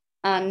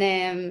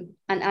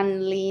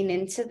and lean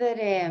into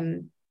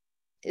the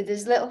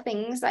there's little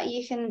things that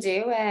you can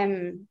do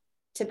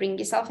to bring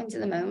yourself into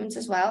the moment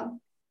as well.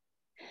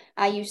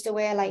 I used to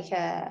wear like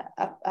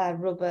a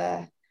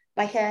rubber,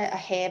 like a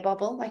hair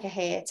bobble, like a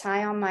hair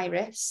tie on my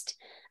wrist,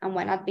 and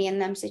when I'd be in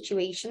them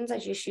situations, I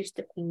just used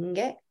to ping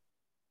it,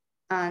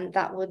 and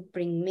that would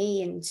bring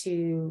me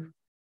into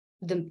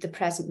the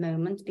present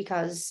moment,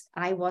 because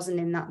I wasn't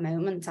in that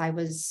moment. I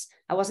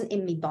wasn't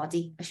in my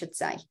body, I should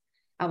say.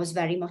 I was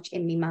very much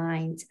in my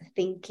mind,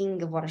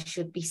 thinking of what I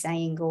should be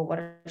saying or what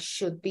I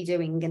should be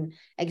doing, and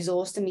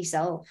exhausting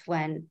myself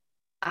when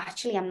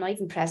actually I'm not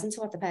even present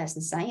to what the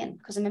person's saying,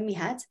 because I'm in my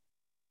head.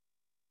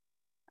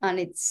 And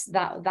it's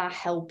that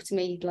helped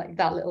me, like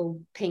that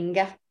little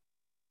pinger,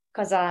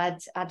 because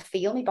I'd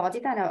feel my body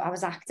then. I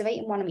was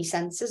activating one of my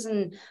senses,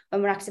 and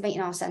when we're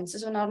activating our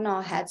senses, we're not in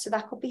our head, so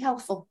that could be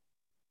helpful.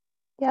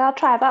 Yeah, I'll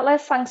try that,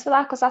 Liz. Thanks for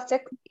that, because that's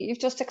it. You've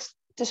just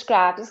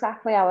described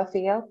exactly how I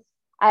feel.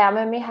 I am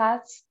in my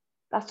head.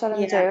 That's what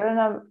I'm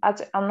doing.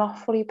 I'm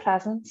not fully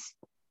present.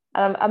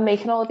 And I'm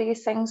making all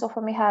these things up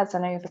in my head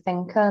and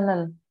overthinking.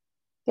 And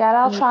yeah,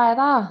 I'll try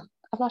that.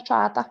 I've not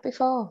tried that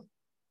before.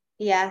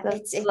 Yeah,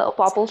 it's a little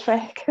bobble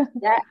trick.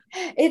 Yeah,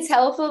 it's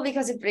helpful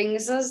because it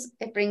brings us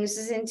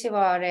into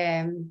our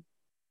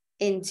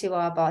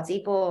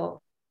body, but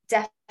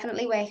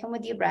definitely working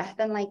with your breath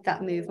and like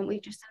that movement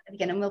we've just done at the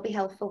beginning will be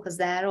helpful, because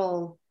they're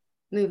all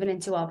moving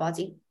into our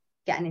body,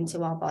 getting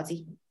into our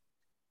body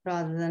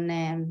rather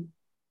than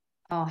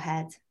our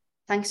head.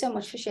 Thanks so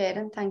much for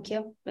sharing. Thank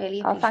you.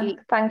 Really appreciate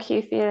it. Thank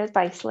you for your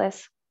advice,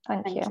 Liz.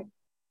 Thank you.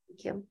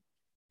 Thank you.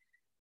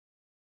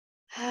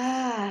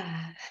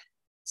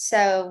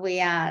 So we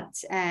had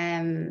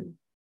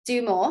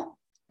do more,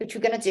 which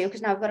we're going to do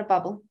because now we've got a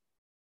bubble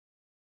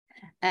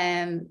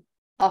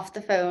off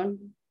the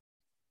phone.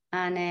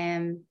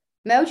 And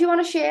Mo, do you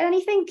want to share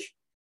anything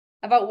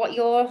about what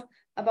you're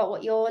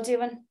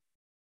doing?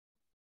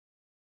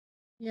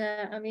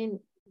 Yeah, I mean,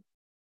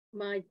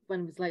 when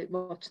it was like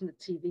watching the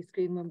TV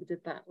screen when we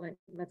did that like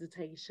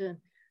meditation,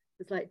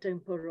 it's like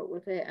don't put up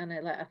with it, and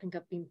I think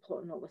I've been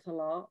putting up with a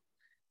lot,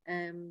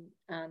 and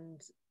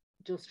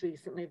just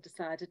recently I've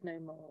decided no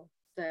more.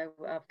 So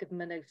I've given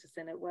my notice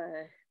in at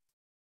work.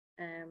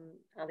 I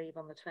leave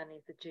on the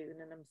 20th of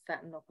June, and I'm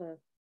setting up a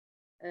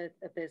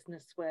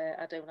business where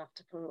I don't have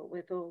to put up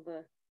with all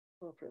the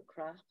corporate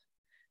crap,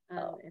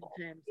 in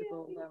terms of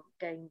all the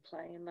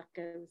gameplay and that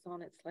goes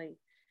on. It's like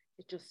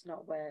it's just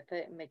not worth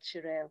it. It makes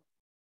you ill.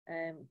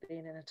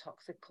 Being in a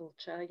toxic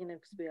culture,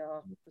 because we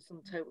are, for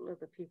some total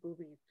other people,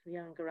 we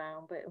hang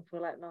around, but if we're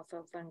letting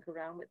ourselves hang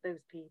around with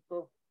those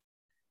people,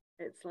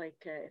 it's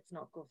like it's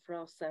not good for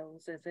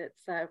ourselves, is it?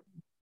 So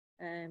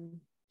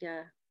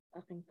yeah,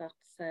 I think that's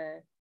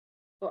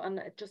but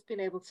and just being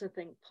able to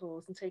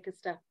pause and take a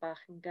step back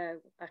and go,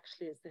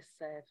 actually, is this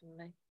serving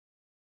me?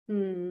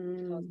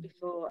 Because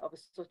before I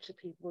was such a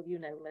people,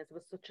 Liz, I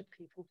was such a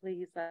people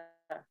pleaser.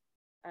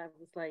 I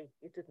was like,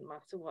 it didn't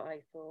matter what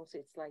I thought.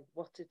 It's like,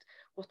 what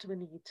do I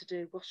need to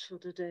do? What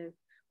should I do?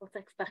 What's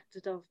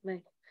expected of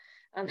me?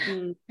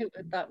 And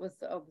that's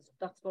what I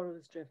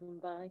was driven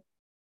by.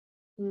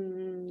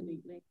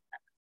 Completely.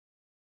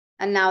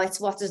 And now it's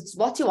what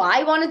do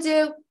I want to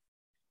do?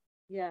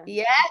 Yeah.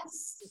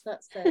 Yes. Does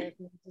that serve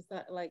me? Is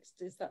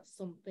that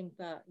something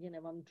that,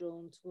 I'm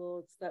drawn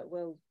towards, that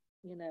will,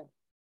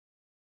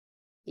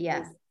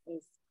 yeah,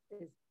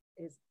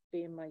 is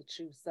being my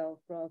true self,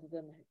 rather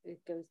than it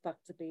goes back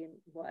to being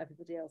what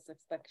everybody else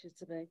expects you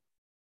to be.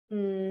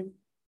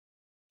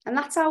 And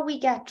that's how we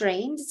get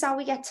drained. It's how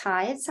we get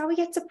tired. It's how we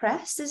get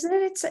depressed, isn't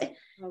it?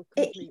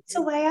 It eats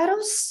away at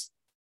us.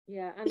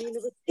 Yeah, I mean, it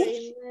was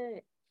saying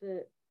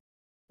that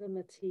from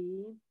a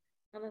team,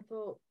 and I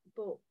thought,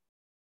 but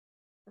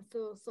I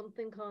saw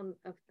something on,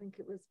 I think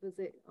it was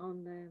it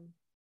on,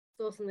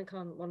 saw something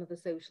on one of the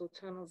social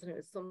channels, and it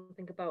was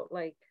something about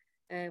like,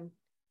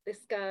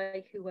 this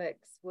guy who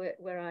works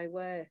where I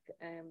work,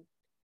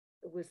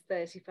 was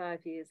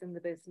 35 years in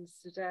the business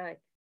today.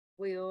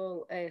 We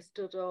all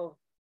stood up,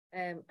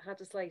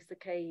 had a slice of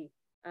cake,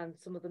 and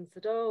some of them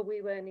said, oh,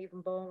 we weren't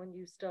even born when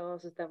you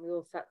started. Then we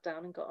all sat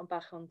down and got on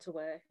back onto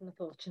work. And I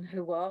thought, you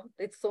know what?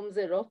 It sums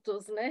it up,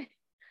 doesn't it?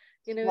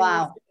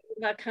 Wow.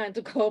 In that kind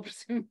of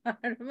corporate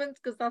environment,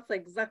 because that's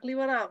exactly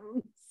what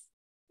happens.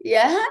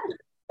 Yeah.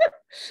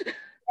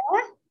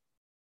 Yeah.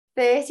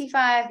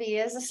 35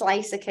 years, a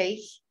slice of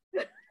cake.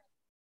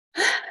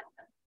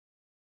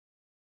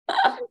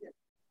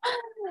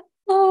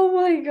 Oh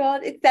my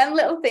God. It's them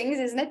little things,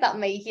 isn't it, that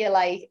make you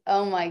like,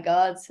 oh my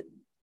God.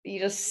 You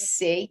just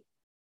see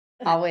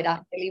how it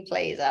actually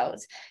plays out.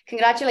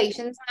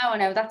 Congratulations. Now I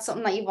know that's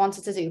something that you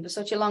wanted to do for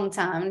such a long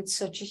time, and it's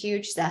such a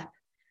huge step.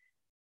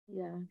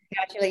 Yeah.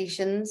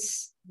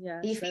 Congratulations. Yeah.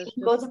 Are you feeling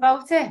good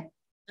about it?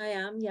 I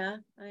am, yeah.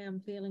 I am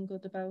feeling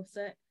good about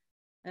it.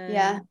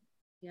 Yeah.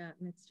 Yeah,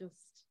 and it's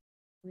just,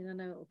 I mean, I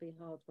know it'll be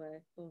hard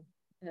work, but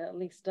at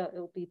least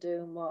it'll be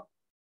doing what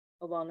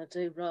I want to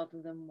do,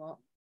 rather than what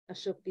I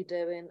should be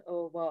doing,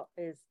 or what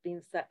is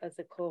being set as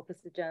a corpus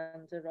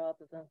agenda,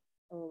 rather than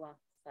all that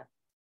stuff.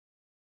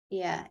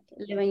 Yeah,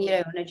 living your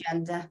own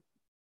agenda.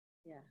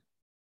 Yeah.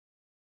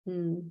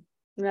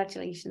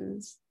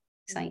 Congratulations.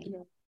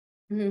 Exciting.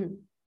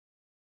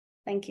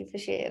 Thank you for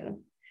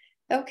sharing.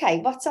 Okay,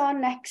 what's our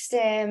next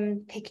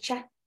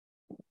picture?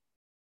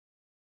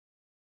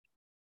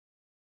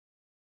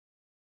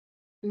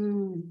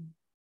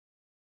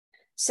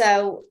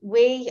 So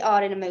we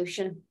are in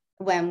emotion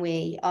when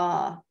we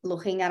are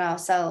looking at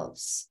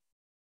ourselves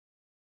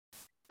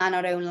and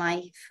our own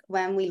life.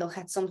 When we look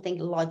at something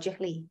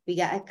logically, we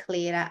get a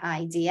clearer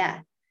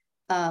idea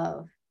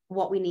of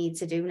what we need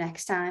to do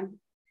next time.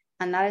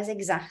 And that is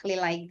exactly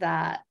like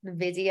that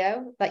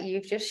video that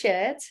you've just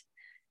shared.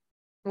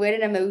 We're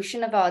in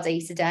emotion of our day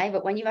to day,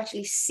 but when you've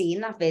actually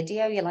seen that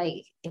video, you're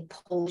like, it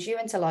pulls you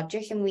into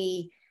logic, and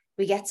we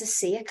get to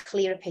see a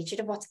clearer picture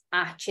of what's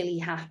actually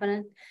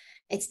happening.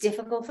 It's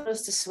difficult for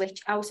us to switch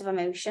out of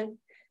emotion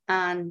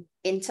and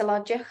into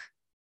logic.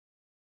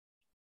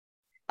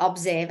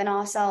 Observing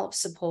ourselves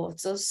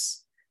supports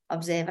us.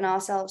 Observing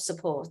ourselves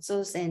supports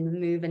us in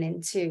moving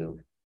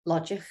into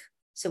logic,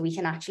 so we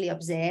can actually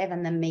observe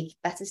and then make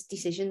better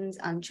decisions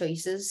and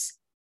choices.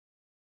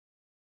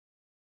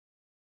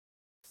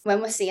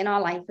 When we're seeing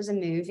our life as a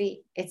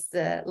movie, it's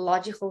the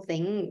logical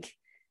thing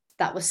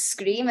that we're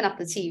screaming at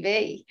the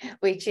TV,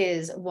 which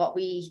is what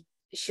we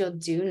should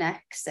do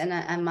next. And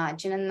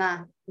imagining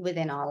that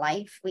within our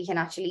life, we can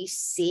actually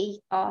see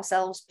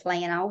ourselves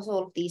playing out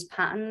all of these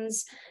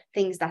patterns,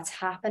 things that's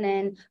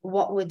happening,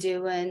 what we're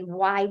doing,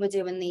 why we're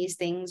doing these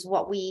things,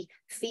 what we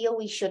feel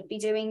we should be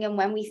doing. And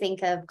when we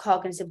think of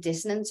cognitive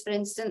dissonance, for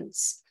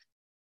instance,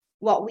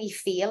 what we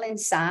feel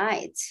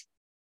inside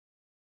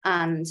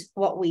and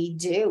what we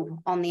do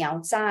on the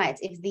outside,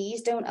 if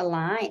these don't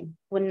align,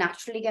 we're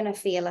naturally going to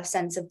feel a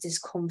sense of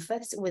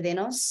discomfort within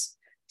us.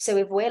 So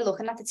if we're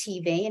looking at the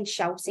TV and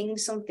shouting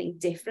something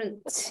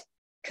different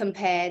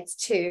compared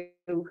to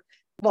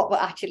what we're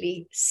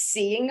actually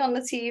seeing on the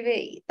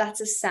TV,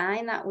 that's a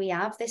sign that we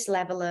have this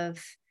level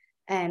of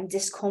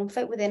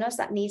discomfort within us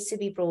that needs to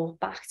be brought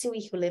back to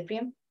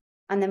equilibrium.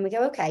 And then we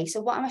go, okay, so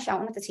what am I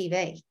shouting at the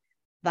TV?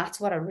 That's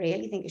what I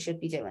really think I should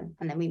be doing.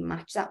 And then we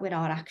match that with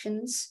our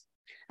actions.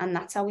 And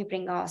that's how we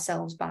bring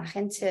ourselves back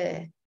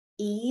into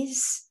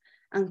ease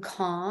and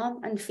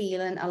calm and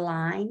feeling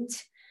aligned.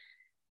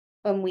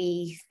 When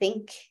we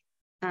think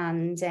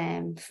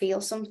and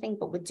feel something,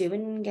 but we're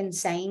doing and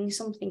saying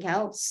something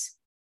else,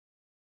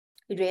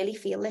 we really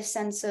feel this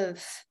sense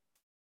of,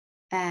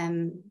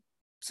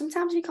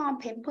 sometimes we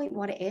can't pinpoint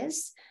what it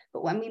is,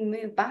 but when we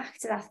move back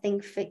to that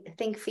think,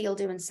 feel,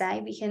 do, and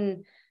say, we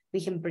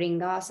can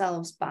bring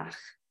ourselves back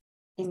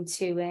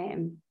into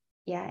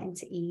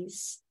into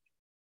ease.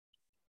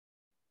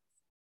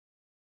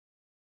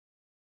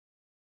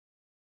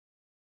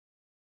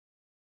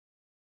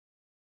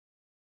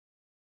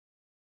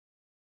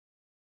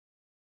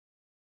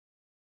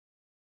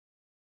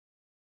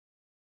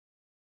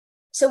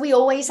 So we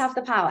always have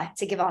the power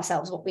to give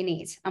ourselves what we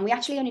need. And we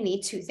actually only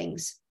need two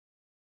things.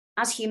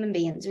 As human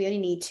beings, we only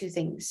need two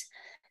things.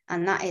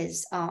 And that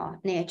is our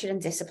nurture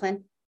and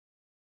discipline.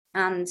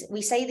 And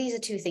we say these are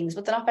two things,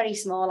 but they're not very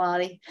small, are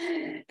they?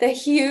 They're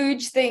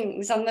huge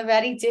things and they're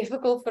very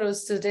difficult for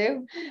us to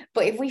do.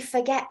 But if we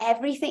forget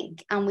everything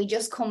and we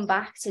just come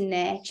back to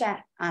nurture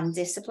and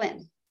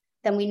discipline,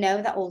 then we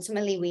know that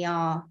ultimately we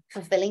are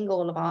fulfilling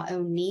all of our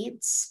own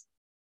needs.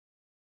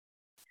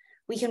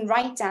 We can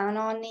write down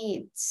our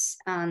needs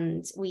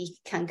and we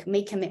can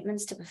make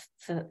commitments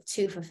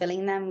to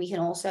fulfilling them. We can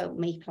also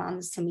make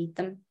plans to meet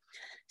them.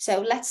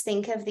 So let's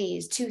think of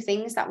these two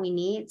things that we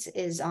need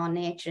is our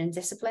nurture and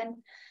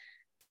discipline.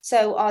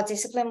 So our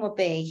discipline would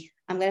be,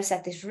 I'm going to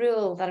set this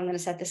rule, that I'm going to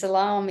set this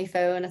alarm on my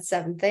phone at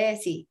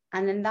 7:30.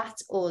 And then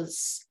that's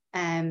us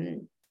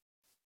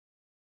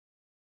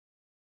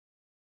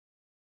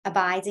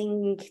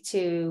abiding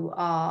to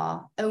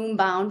our own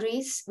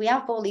boundaries. We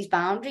have all these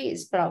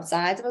boundaries for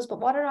outside of us, but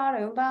what are our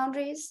own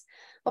boundaries?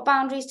 What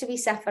boundaries do we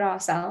set for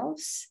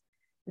ourselves?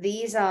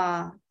 These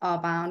are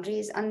our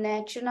boundaries, and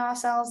nurturing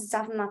ourselves is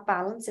having that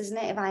balance, isn't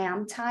it? If I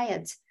am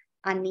tired,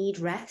 I need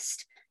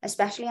rest,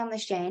 especially on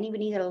this journey. We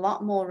need a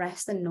lot more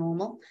rest than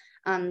normal,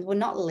 and we're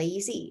not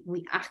lazy.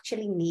 We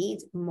actually need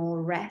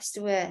more rest.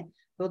 We're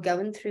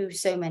going through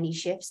so many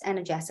shifts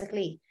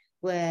energetically.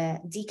 We're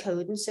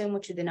decoding so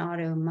much within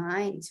our own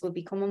minds. We're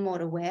becoming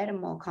more aware and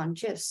more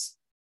conscious,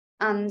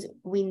 and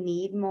we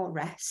need more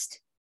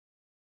rest.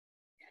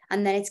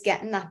 And then it's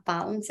getting that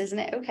balance, isn't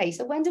it? Okay,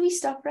 so when do we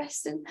stop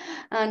resting?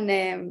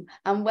 And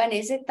when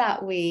is it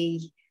that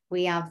we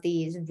have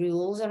these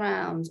rules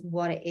around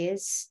what it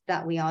is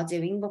that we are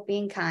doing, but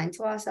being kind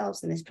to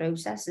ourselves in this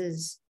process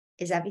is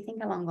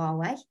everything along our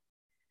way.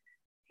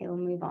 Okay, we'll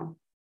move on.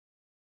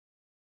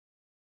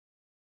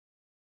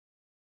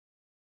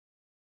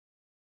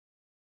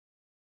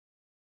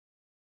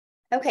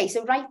 Okay,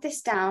 so write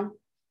this down.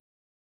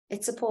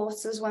 It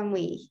supports us when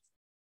we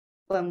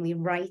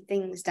write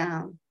things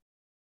down.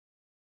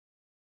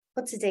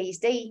 Put today's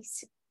date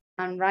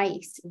and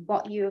write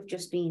what you have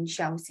just been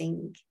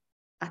shouting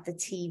at the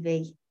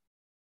TV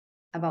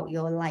about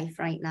your life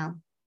right now.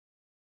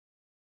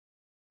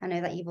 I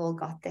know that you've all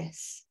got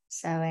this,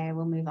 so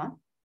we'll move on.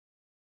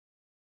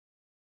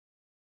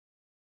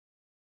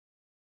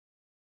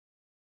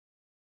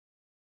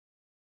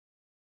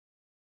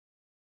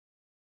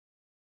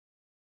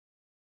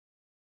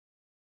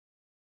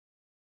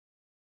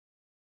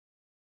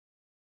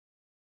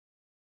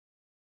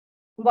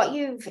 What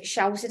you've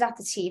shouted at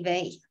the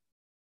TV,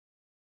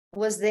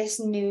 was this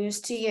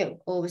news to you,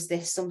 or was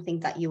this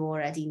something that you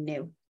already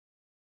knew?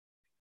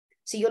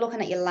 So you're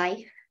looking at your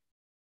life,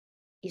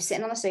 you're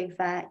sitting on the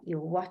sofa, you're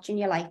watching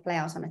your life play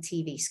out on a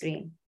TV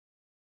screen.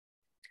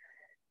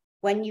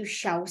 When you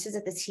shouted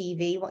at the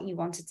TV what you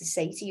wanted to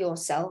say to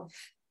yourself,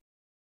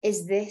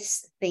 is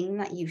this thing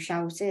that you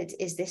shouted,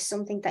 is this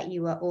something that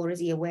you were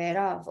already aware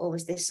of, or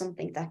was this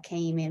something that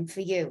came in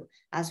for you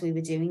as we were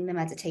doing the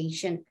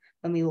meditation,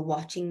 when we were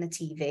watching the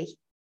TV?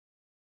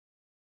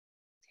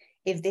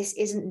 If this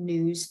isn't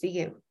news for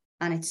you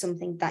and it's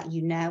something that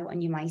you know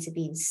and you might have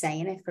been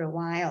saying it for a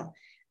while,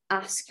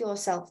 ask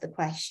yourself the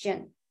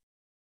question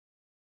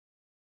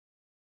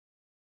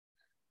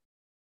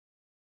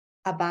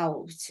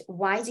about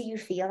why do you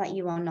feel that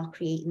you are not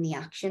creating the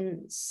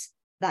actions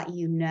that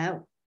you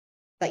know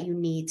that you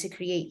need to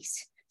create,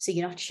 so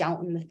you're not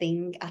shouting the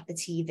thing at the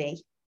TV.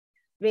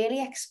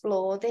 Really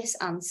explore this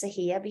answer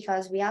here,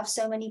 because we have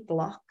so many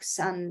blocks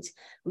and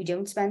we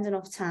don't spend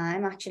enough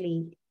time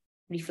actually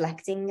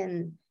reflecting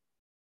and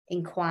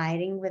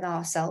inquiring with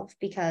ourselves,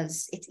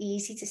 because it's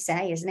easy to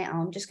say, isn't it?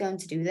 I'm just going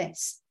to do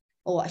this,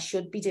 or I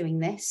should be doing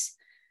this.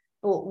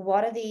 But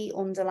what are the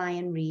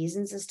underlying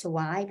reasons as to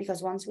why?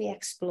 Because once we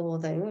explore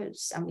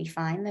those and we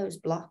find those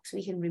blocks,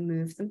 we can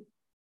remove them.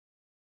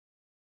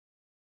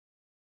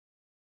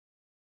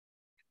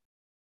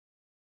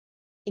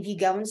 If you're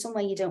going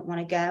somewhere you don't want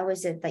to go,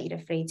 is it that you're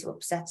afraid to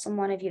upset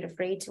someone? If you're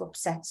afraid to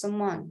upset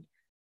someone,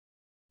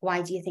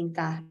 why do you think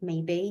that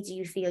may be? Do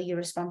you feel you're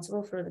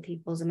responsible for other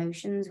people's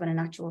emotions, when in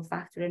actual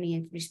fact we're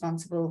only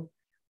responsible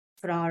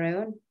for our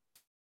own?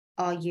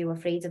 Are you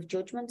afraid of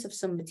judgment, of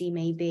somebody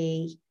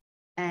maybe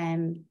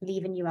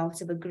leaving you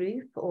out of a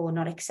group or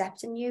not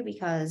accepting you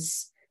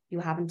because you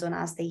haven't done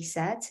as they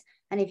said?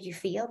 And if you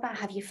feel that,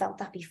 have you felt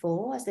that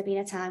before? Has there been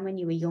a time when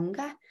you were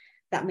younger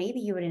that maybe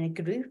you were in a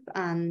group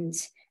and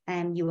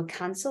you were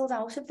cancelled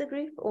out of the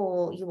group,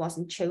 or you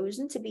wasn't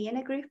chosen to be in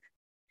a group?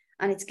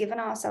 And it's given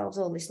ourselves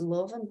all this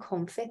love and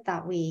comfort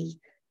that we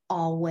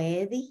are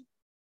worthy.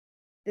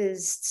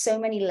 There's so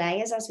many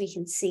layers, as we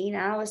can see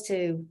now, as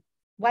to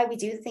why we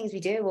do the things we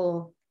do,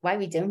 or why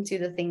we don't do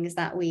the things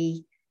that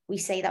we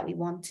say that we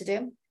want to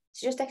do.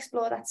 So just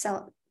explore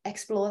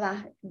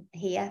that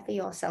here for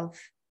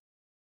yourself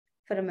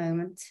for a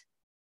moment.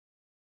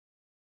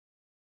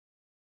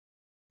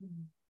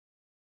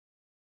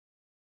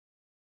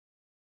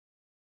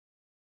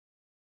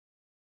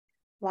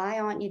 Why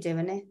aren't you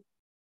doing it?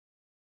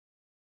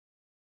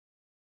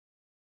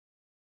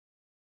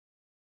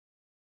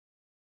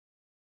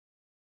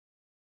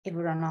 If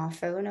we're on our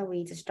phone, are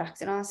we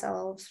distracting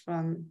ourselves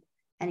from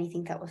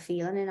anything that we're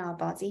feeling in our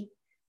body,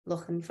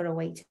 looking for a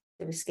way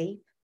to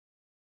escape?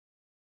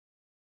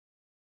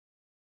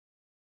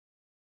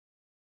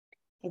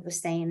 If we're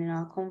staying in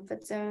our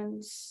comfort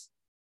zones,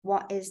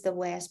 what is the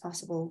worst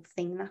possible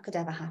thing that could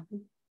ever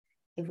happen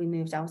if we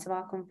moved out of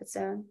our comfort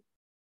zone?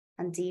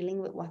 And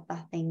dealing with what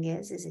that thing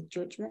is it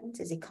judgment?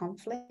 Is it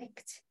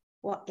conflict?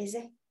 What is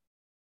it?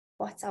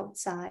 What's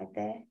outside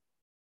there?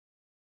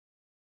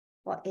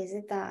 What is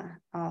it that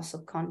our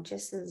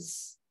subconscious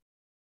is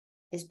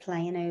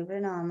playing over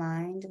in our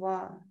mind?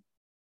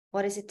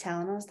 What is it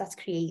telling us that's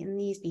creating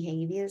these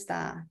behaviors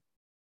that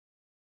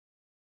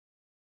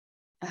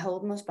are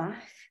holding us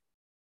back?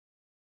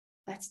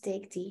 Let's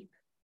dig deep.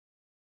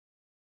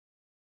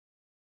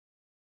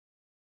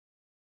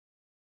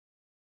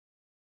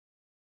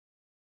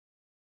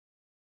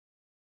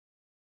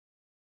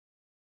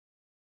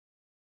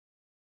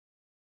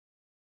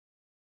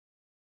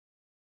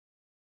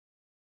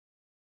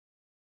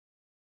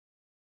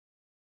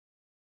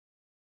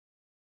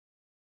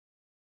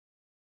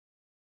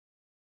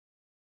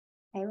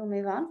 Okay, we'll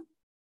move on.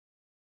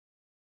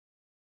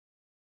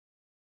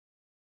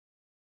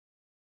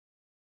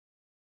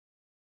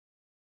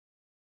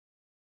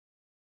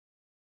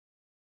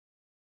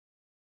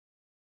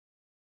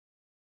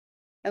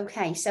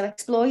 Okay, so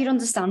explore your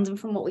understanding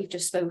from what we've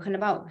just spoken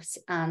about,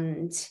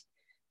 and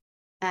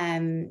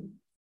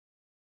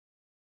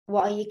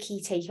what are your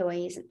key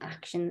takeaways and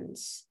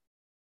actions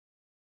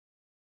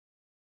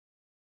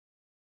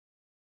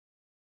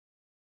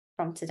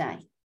from today?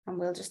 And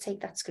we'll just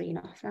take that screen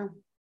off now.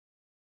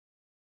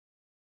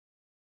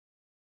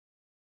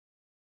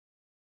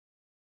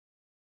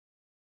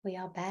 We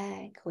are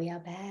back, we are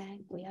back,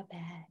 we are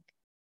back.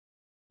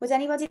 Would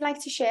anybody like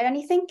to share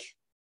anything?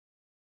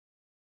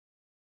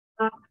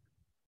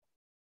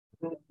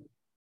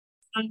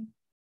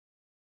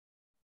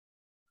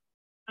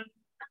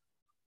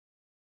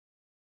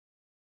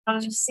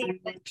 Just see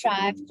the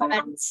tribe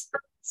comments.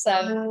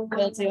 So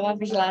we'll do our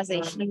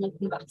visualization and we'll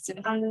come back to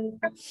it.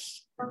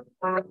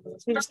 So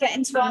we just get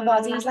into our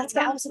bodies. Let's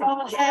get out of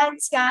our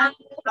heads, guys.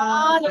 Come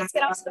on, let's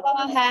get out of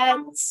our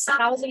heads.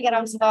 How do we get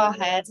out of our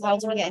heads? How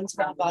do we get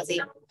into our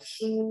body?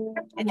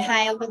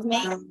 Inhale with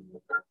me.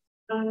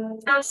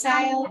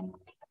 Exhale.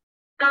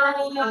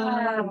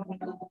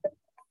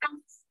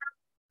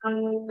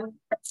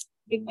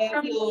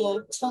 Remove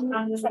your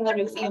tongue from the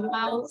roof of your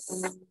mouth.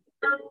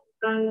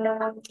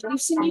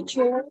 Loosen your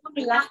jaw,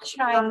 relax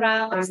your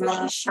eyebrows, let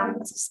your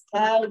shoulders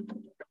go.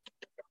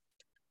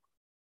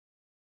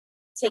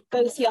 Take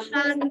both your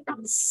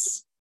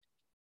hands.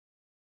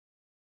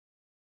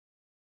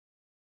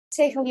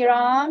 Tickle your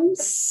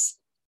arms.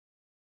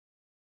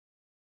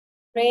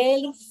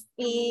 Really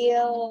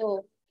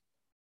feel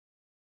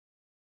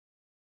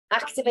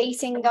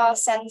activating our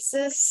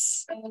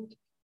senses.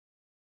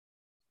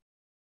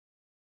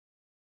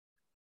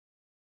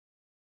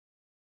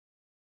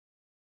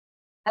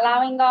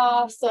 Allowing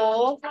our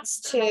thoughts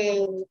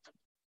to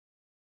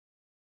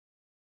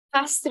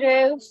pass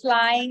through,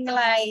 flying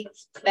like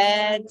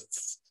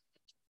birds.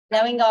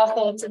 Knowing our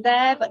thoughts are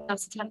there, but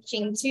not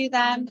attaching to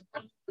them.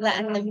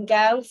 Letting them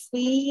go,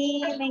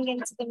 feeling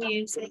into the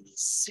music,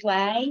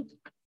 sway.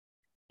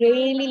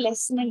 Really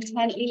listen,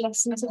 intently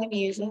listen to the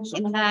music.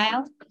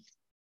 Inhale.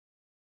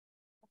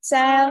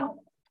 Exhale.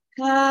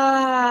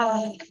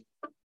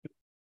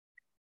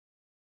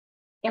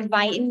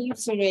 Inviting you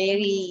to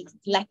really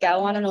let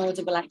go on an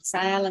audible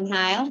exhale.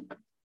 Inhale.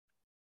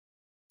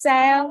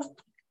 Exhale.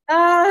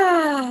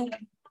 Letting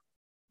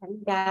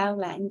go,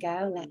 letting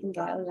go, letting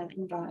go,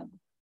 letting go.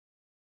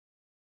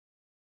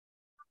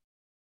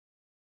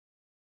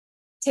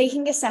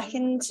 Taking a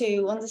second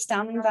to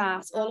understand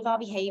that all of our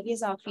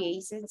behaviours are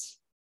created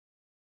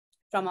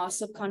from our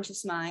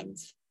subconscious mind.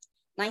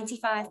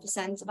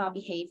 95% of our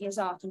behaviours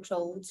are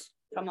controlled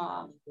from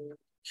our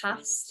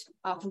past,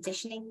 our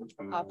conditioning,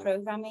 our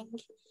programming.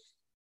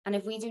 And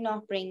if we do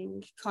not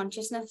bring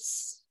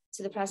consciousness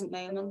to the present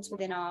moment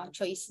within our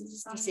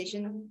choices,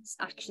 decisions,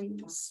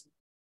 actions,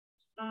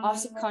 our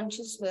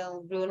subconscious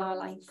will rule our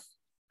life.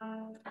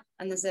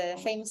 And there's a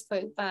famous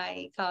quote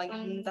by Carl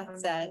Jung that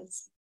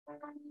says,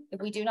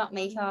 if we do not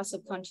make our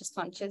subconscious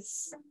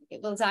conscious,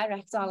 it will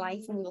direct our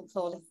life and we will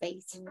call it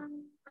fate.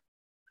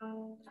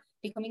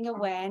 Becoming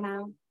aware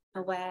now,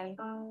 aware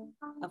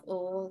of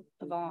all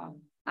of our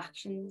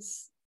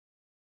actions.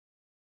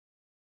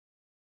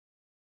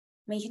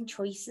 Making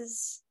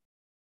choices,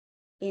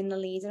 being the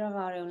leader of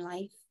our own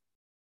life.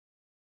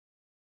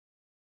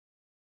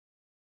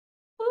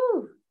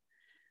 Woo!